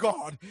by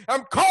God.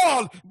 I'm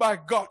called by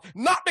God.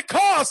 Not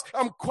because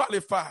I'm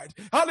qualified.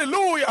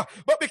 Hallelujah.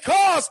 But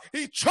because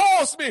He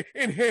chose me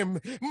in Him.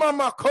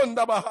 Mama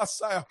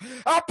Kondabahasaya.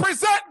 I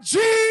present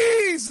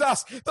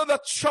Jesus to the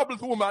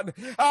troubled woman.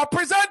 I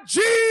present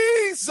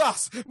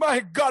Jesus, my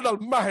God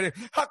Almighty.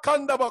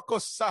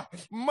 Hakandabakosa,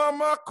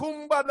 Mama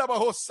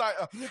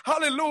Kumbadabahosaya.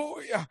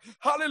 Hallelujah,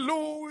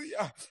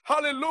 hallelujah,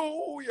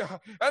 hallelujah.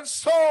 And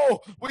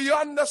so we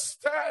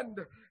understand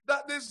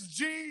that this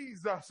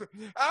Jesus,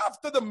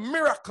 after the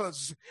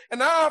miracles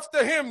and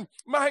after Him,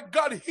 my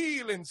God,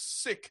 healing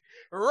sick,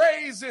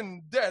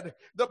 raising dead,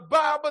 the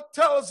Bible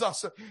tells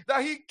us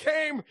that He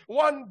came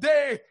one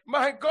day,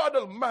 my God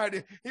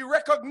Almighty. He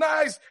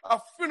recognized a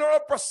funeral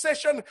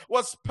procession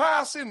was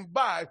passing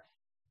by.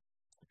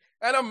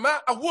 And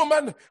a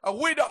woman, a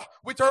widow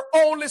with her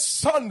only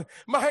son,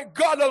 my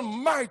God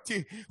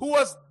Almighty, who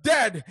was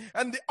dead,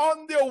 and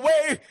on their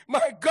way,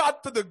 my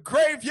God, to the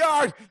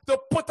graveyard to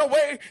put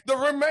away the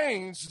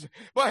remains.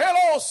 But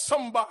hello,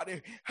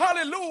 somebody.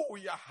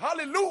 Hallelujah.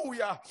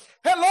 Hallelujah.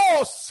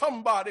 Hello,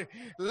 somebody.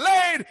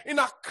 Laid in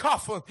a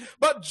coffin.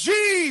 But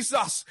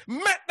Jesus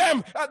met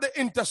them at the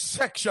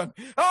intersection.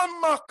 The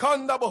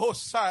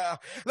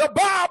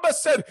Bible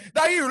said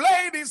that He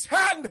laid His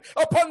hand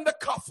upon the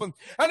coffin,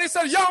 and He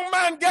said, young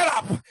man, get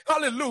up.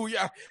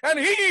 Hallelujah. And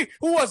he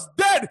who was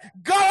dead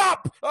got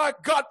up,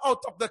 got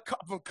out of the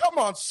coffin. Come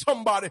on,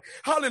 somebody.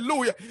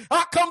 Hallelujah.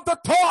 I come to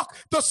talk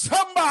to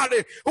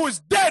somebody who is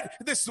dead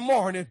this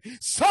morning.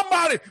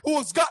 Somebody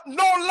who's got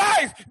no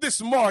life this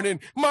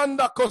morning.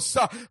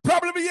 Mandakosa.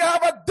 Probably you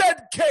have a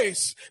dead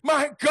case.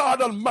 My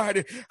God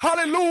Almighty.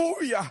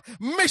 Hallelujah.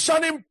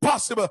 Mission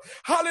impossible.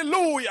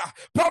 Hallelujah.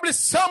 Probably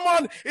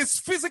someone is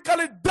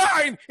physically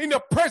dying in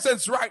your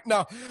presence right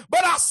now.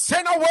 But I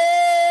send a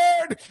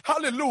word.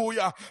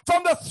 Hallelujah.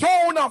 From the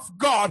throne of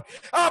God,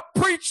 I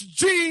preach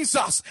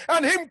Jesus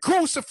and Him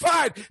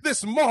crucified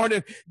this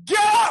morning.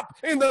 Get up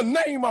in the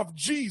name of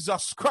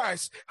Jesus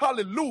Christ.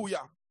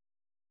 Hallelujah.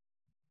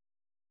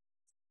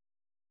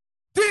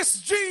 This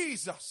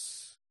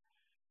Jesus,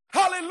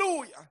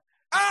 hallelujah,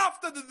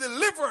 after the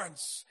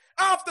deliverance,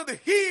 after the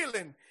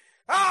healing,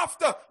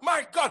 after,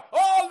 my God,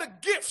 all the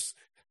gifts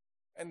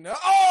and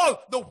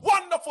all the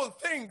wonderful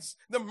things,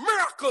 the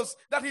miracles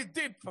that He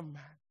did for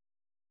man.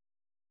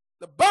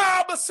 The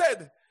Bible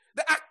said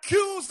they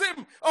accused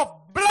Him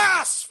of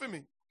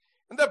blasphemy.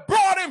 And they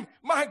brought Him,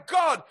 my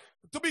God,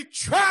 to be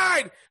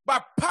tried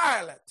by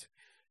Pilate.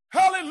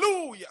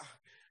 Hallelujah.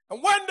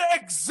 And when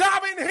they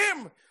examined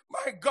Him,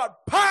 my God,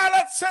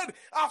 Pilate said,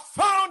 I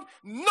found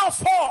no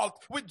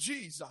fault with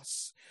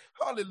Jesus.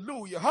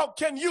 Hallelujah. How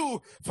can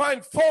you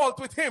find fault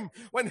with Him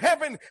when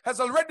heaven has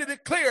already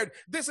declared,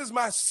 this is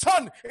my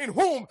Son in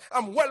whom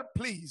I'm well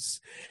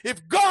pleased?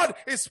 If God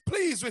is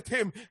pleased with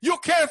Him, you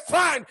can't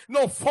find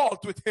no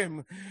fault with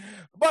Him.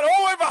 But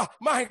however,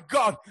 my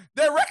God,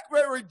 they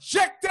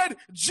rejected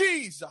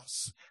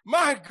Jesus.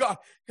 My God,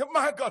 the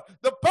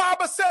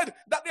Bible said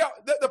that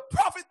the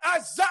prophet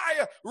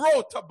Isaiah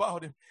wrote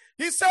about Him.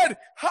 He said,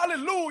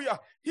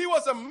 hallelujah, He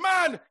was a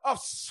man of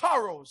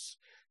sorrows,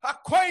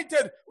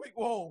 acquainted with,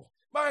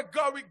 my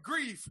God, with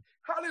grief.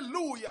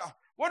 Hallelujah.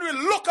 When we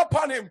look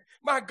upon Him,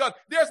 my God,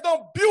 there's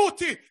no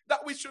beauty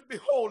that we should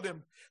behold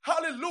Him.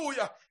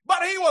 Hallelujah.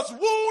 But He was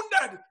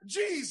wounded,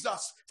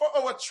 Jesus, for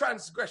our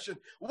transgression.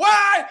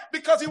 Why?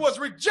 Because He was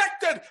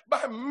rejected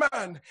by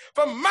man.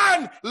 For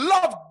man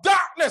loved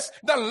darkness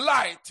than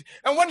light.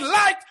 And when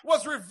light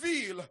was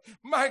revealed,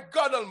 my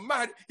God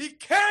Almighty, He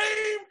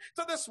came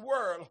to this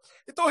world,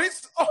 to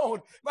His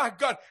own, my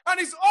God. And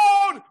His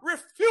own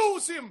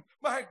refused Him,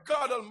 my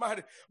God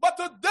Almighty. But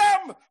to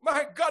them,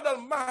 my God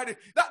Almighty,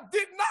 that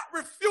did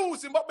not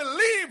refuse Him, but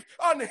believed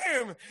on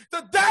Him,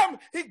 to them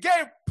He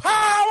gave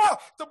power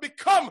to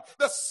become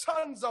the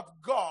sons of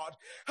God.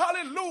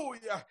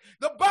 Hallelujah.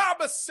 The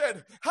Bible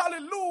said,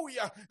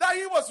 hallelujah, that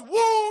He was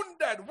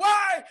wounded.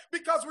 Why?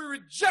 Because we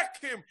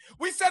reject Him.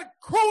 We said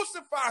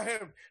crucify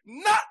Him.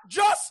 Not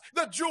just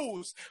the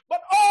Jews,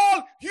 but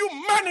all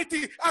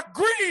humanity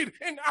agreed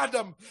in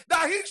Adam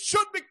that He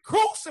should be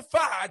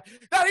crucified,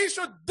 that He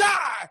should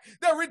die.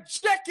 They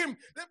reject Him,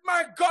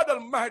 my God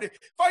Almighty,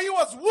 for He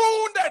was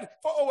wounded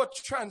for our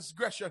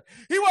transgression.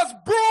 He was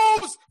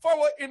bruised for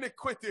our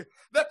iniquity.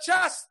 The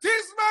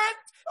chastisement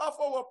of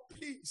our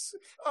peace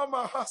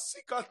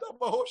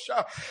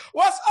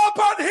was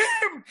upon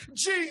Him,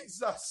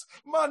 Jesus,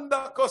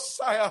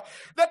 Mandakosaya.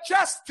 The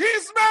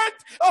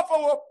chastisement of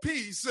our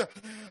peace,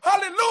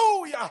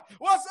 hallelujah,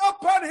 was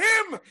upon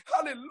Him,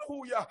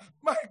 hallelujah,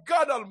 my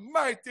God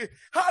Almighty,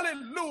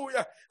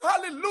 hallelujah,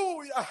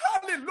 hallelujah,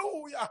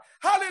 hallelujah,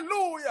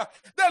 hallelujah.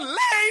 They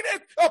laid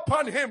it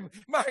upon Him,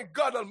 my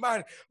God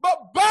Almighty,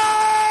 but by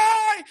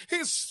By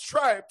his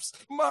stripes,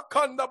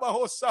 Makanda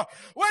Bahosa.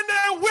 When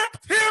they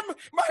whipped him,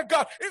 my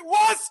God, it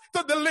was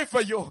to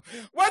deliver you.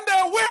 When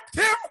they whipped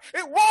him,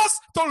 it was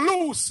to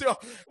loose you.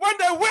 When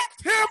they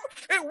whipped him,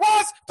 it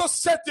was to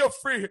set you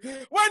free.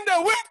 When they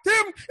whipped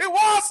him, it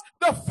was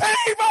the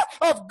favor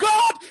of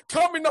God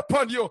coming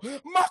upon you.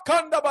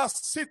 Makanda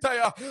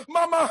Basitaya,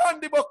 Mama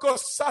Handiboko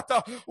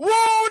Sata,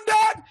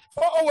 wounded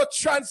for our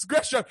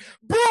transgression,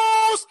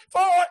 bruised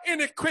for our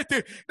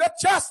iniquity. The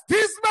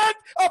chastisement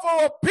of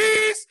our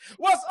peace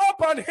was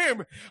upon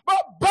him,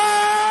 but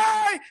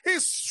by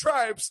his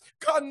stripes,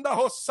 Kanda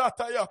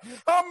Hosataya,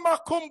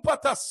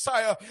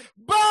 Amakumpatasaya,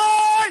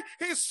 by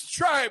his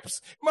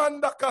stripes,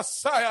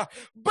 Mandakasaya,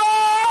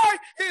 by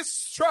his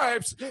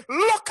stripes,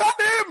 look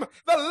at him,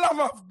 the Lamb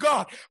of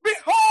God.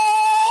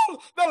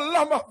 Behold the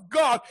Lamb of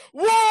God,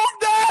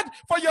 wounded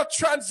for your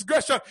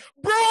transgression,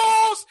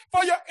 bruised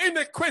for your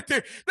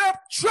iniquity. They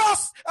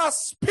thrust a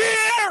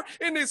spear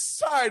in his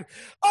side.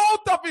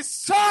 Out of his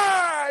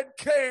side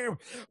came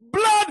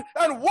blood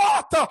and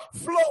water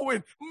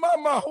flowing.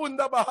 Mama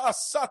Hunda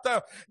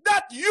Bahasata,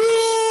 that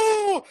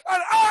you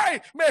and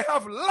I may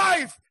have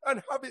life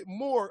and have it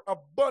more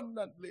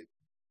abundantly.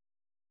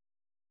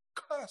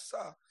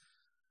 Kasa.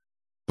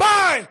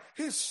 By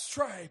his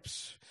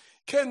stripes,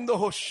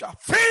 Kendohosha,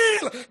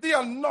 feel the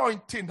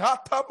anointing.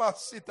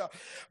 Hatamasita.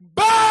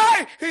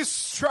 By his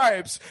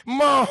stripes,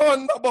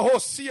 Mahonda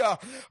Bohosia.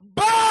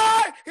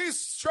 By his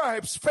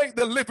stripes, faith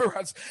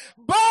deliverance.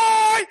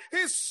 By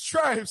his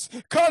stripes,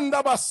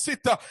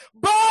 Kandabasita.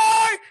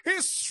 By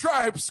his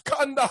stripes,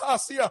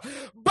 Kandahasia.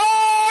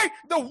 By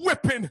the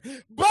whipping,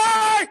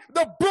 by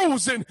the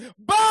bruising,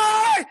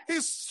 by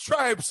his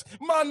stripes,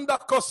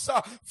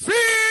 Mandakosa.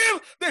 Feel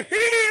the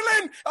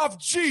healing of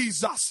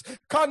Jesus.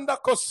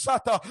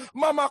 Kandakosata.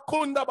 Mama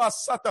Kunda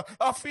Basata.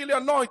 I feel the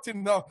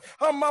anointing now.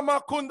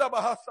 Mama Kunda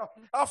Bahasa.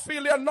 I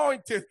feel the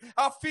anointing.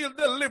 I feel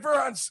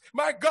deliverance.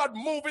 My God,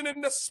 moving in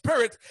the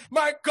spirit.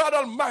 My God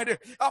Almighty.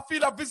 I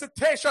feel a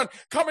visitation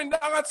coming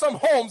down at some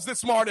homes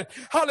this morning.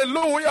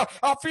 Hallelujah.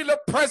 I feel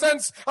the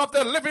presence of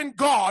the living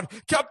God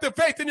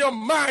captivating your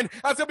mind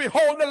as you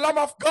behold the Lamb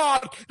of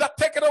God that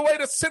taketh away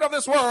the sin of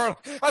this world.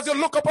 As you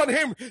look upon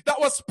him that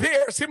was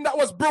pierced, him that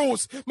was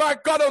bruised. My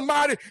God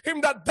Almighty,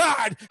 him that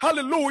died.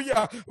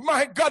 Hallelujah.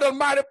 My God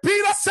Almighty.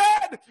 Peter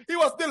said he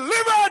was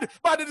delivered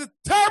by the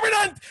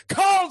determinate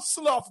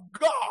counsel of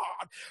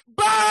God.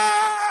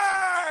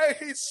 By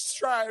his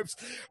stripes.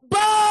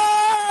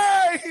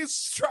 By his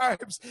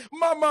stripes.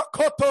 Mama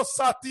Koto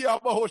Satya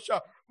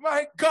Bahosha.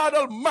 My God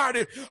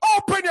Almighty,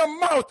 open your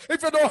mouth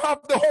if you don't have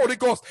the Holy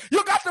Ghost.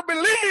 You got to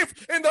believe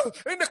in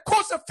the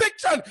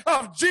crucifixion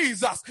of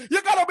Jesus. You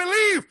got to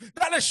believe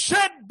that the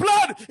shed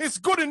blood is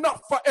good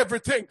enough for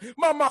everything.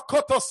 Mama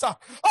Kotosa,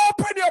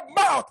 open your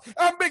mouth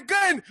and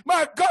begin,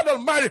 my God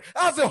Almighty,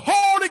 as the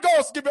Holy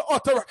Ghost give you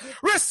utterance.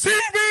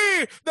 Receive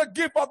ye the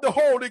gift of the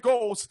Holy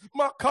Ghost.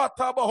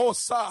 Makata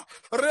Bahosa,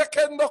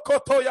 Rekendo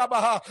Koto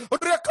Yabaha,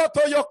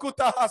 Rekoto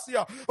Yokuta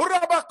Hasia,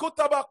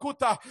 Rabakuta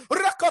Bakuta,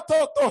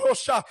 Rekoto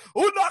Tohosha.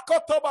 Open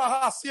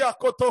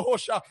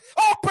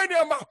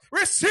your mouth.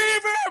 Receive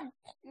him.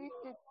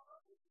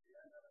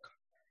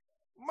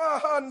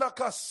 Mahanda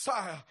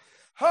Kasaya.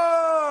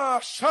 Ah,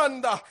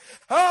 Shanda.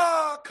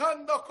 Ah,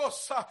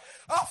 Kandokosa.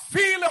 I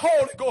feel the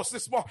Holy Ghost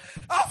this morning.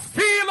 I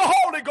feel the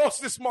Holy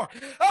Ghost this morning.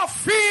 I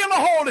feel the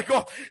Holy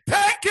Ghost.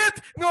 Take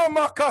it. No,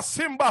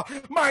 Makasimba.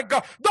 My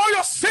God. Though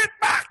you sit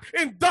back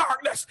in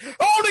darkness,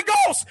 Holy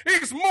Ghost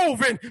is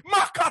moving.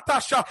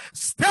 Makatasha.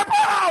 Step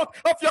out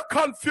of your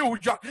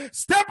confusion.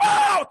 Step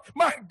out,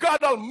 my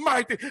God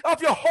Almighty,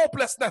 of your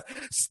hopelessness.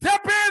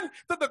 Step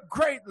into the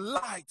great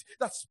light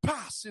that's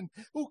passing.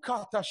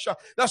 Ukatasha.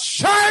 That's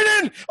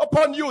shining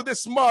upon you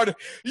this morning.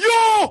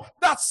 You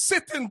that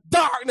sit in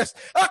darkness,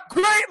 a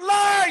great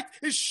light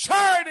is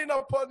shining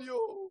upon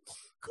you.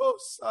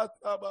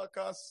 Kosata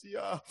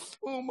bakasia,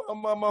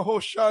 mama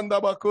hoshanda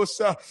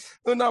bakosa,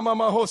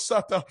 mama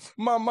hosata,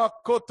 mama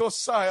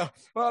kotosaya,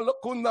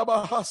 malukunda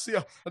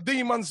bahasia.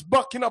 Demons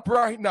bucking up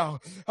right now.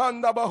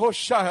 Anda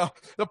bahoshaya.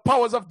 The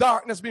powers of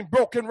darkness being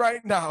broken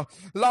right now.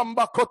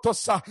 Lamba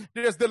kotosa.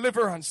 There's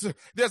deliverance.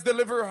 There's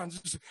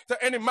deliverance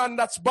to any man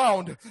that's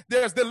bound.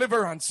 There's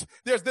deliverance.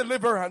 There's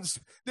deliverance.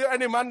 To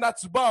any man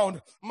that's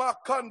bound.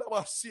 Makanda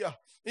basia.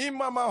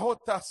 Imama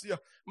hotasia,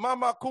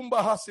 mama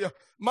kumbahasia,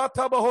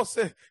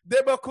 matabahose,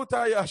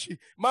 debakutayashi,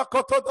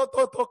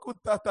 makotototo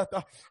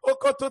kutatata,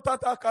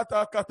 okototata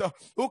kata,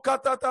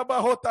 ukatata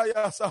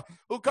bahotayasa,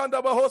 ukanda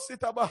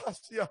bahosita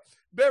bahasia,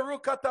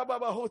 berukata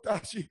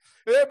babahotashi,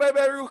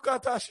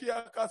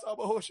 ebeberukatashia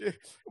kasabahoshe,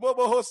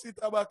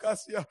 bobohosita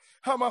bakasia,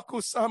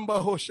 hamakusamba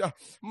hosha,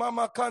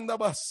 mama kanda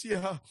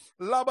basia,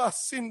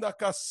 labasinda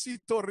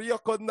kasito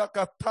riokonda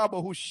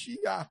katabo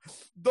hushia,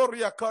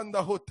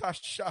 doriakanda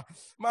hotasha.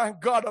 My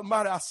God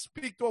Almighty, I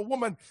speak to a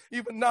woman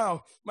even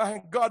now.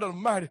 My God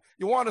Almighty,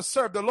 you want to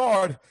serve the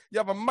Lord. You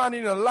have a man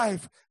in your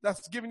life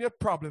that's giving you a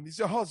problem. He's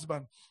your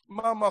husband.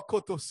 Mama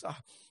Kotosa.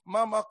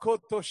 Mama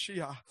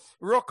Kotoshia.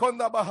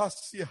 Rokonda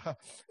Bahasia.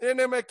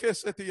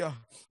 Enemekesetia.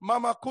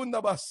 Mama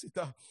kunda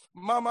basita.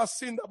 Mama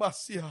sinda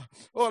basia.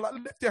 Oh,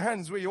 lift your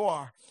hands where you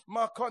are.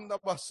 Makonda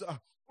basa.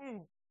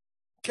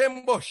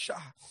 Kembosha.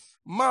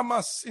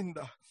 Mama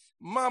sinda.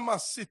 Mama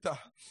sita.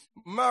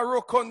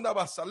 Marokonda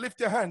basa. Lift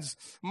your hands.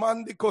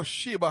 Mandiko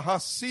shiba.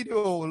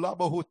 Hasidio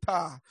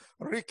labohuta.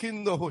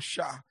 Rikindo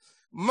hosha.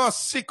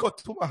 Masiko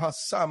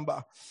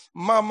tumahasamba.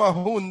 Mama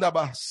hunda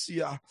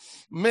basia.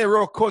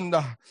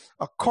 Merokonda.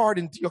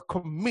 According to your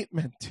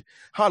commitment.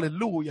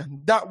 Hallelujah.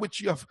 And that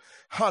which you have,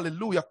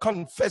 hallelujah,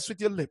 confessed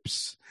with your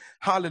lips.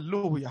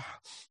 Hallelujah.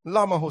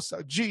 Lama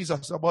hosa. Jesus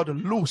is about to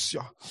loose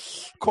you.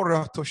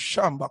 Korato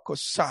shamba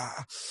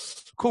kosa.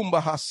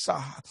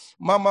 Kumbahasa.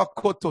 Mama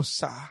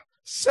kotosa.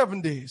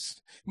 7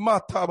 days.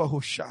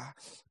 Matabahusha.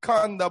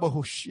 Kanda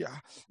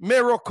bahushia.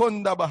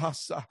 Merokonda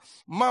bahasa.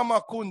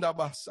 Mama kunda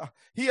basa.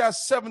 He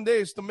has 7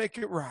 days to make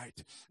it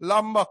right.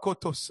 Lamba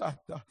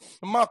kotosata.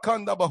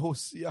 Makanda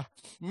bahusia.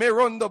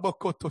 Meronda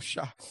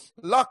bakotosha.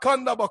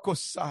 Lakanda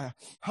bakosaya.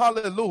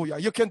 Hallelujah.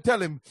 You can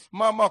tell him.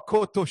 Mama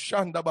koto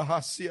shanda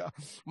bahasia.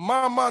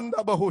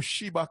 Mamanda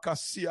bahushiba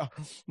kasia.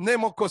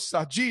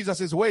 Nemokosa. Jesus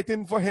is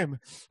waiting for him.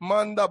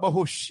 Manda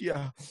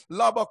bahushia.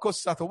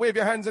 Labakosata. Wave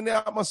your hands in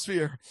the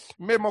atmosphere.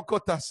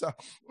 Memokotasa.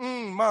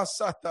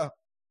 Masata.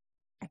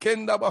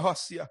 Kenda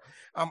bahasia.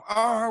 I'm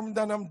armed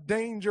and I'm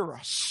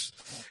dangerous.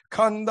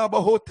 Kanda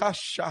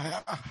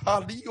bahotasha.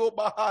 Halio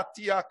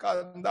bahatia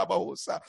kanda bahosa.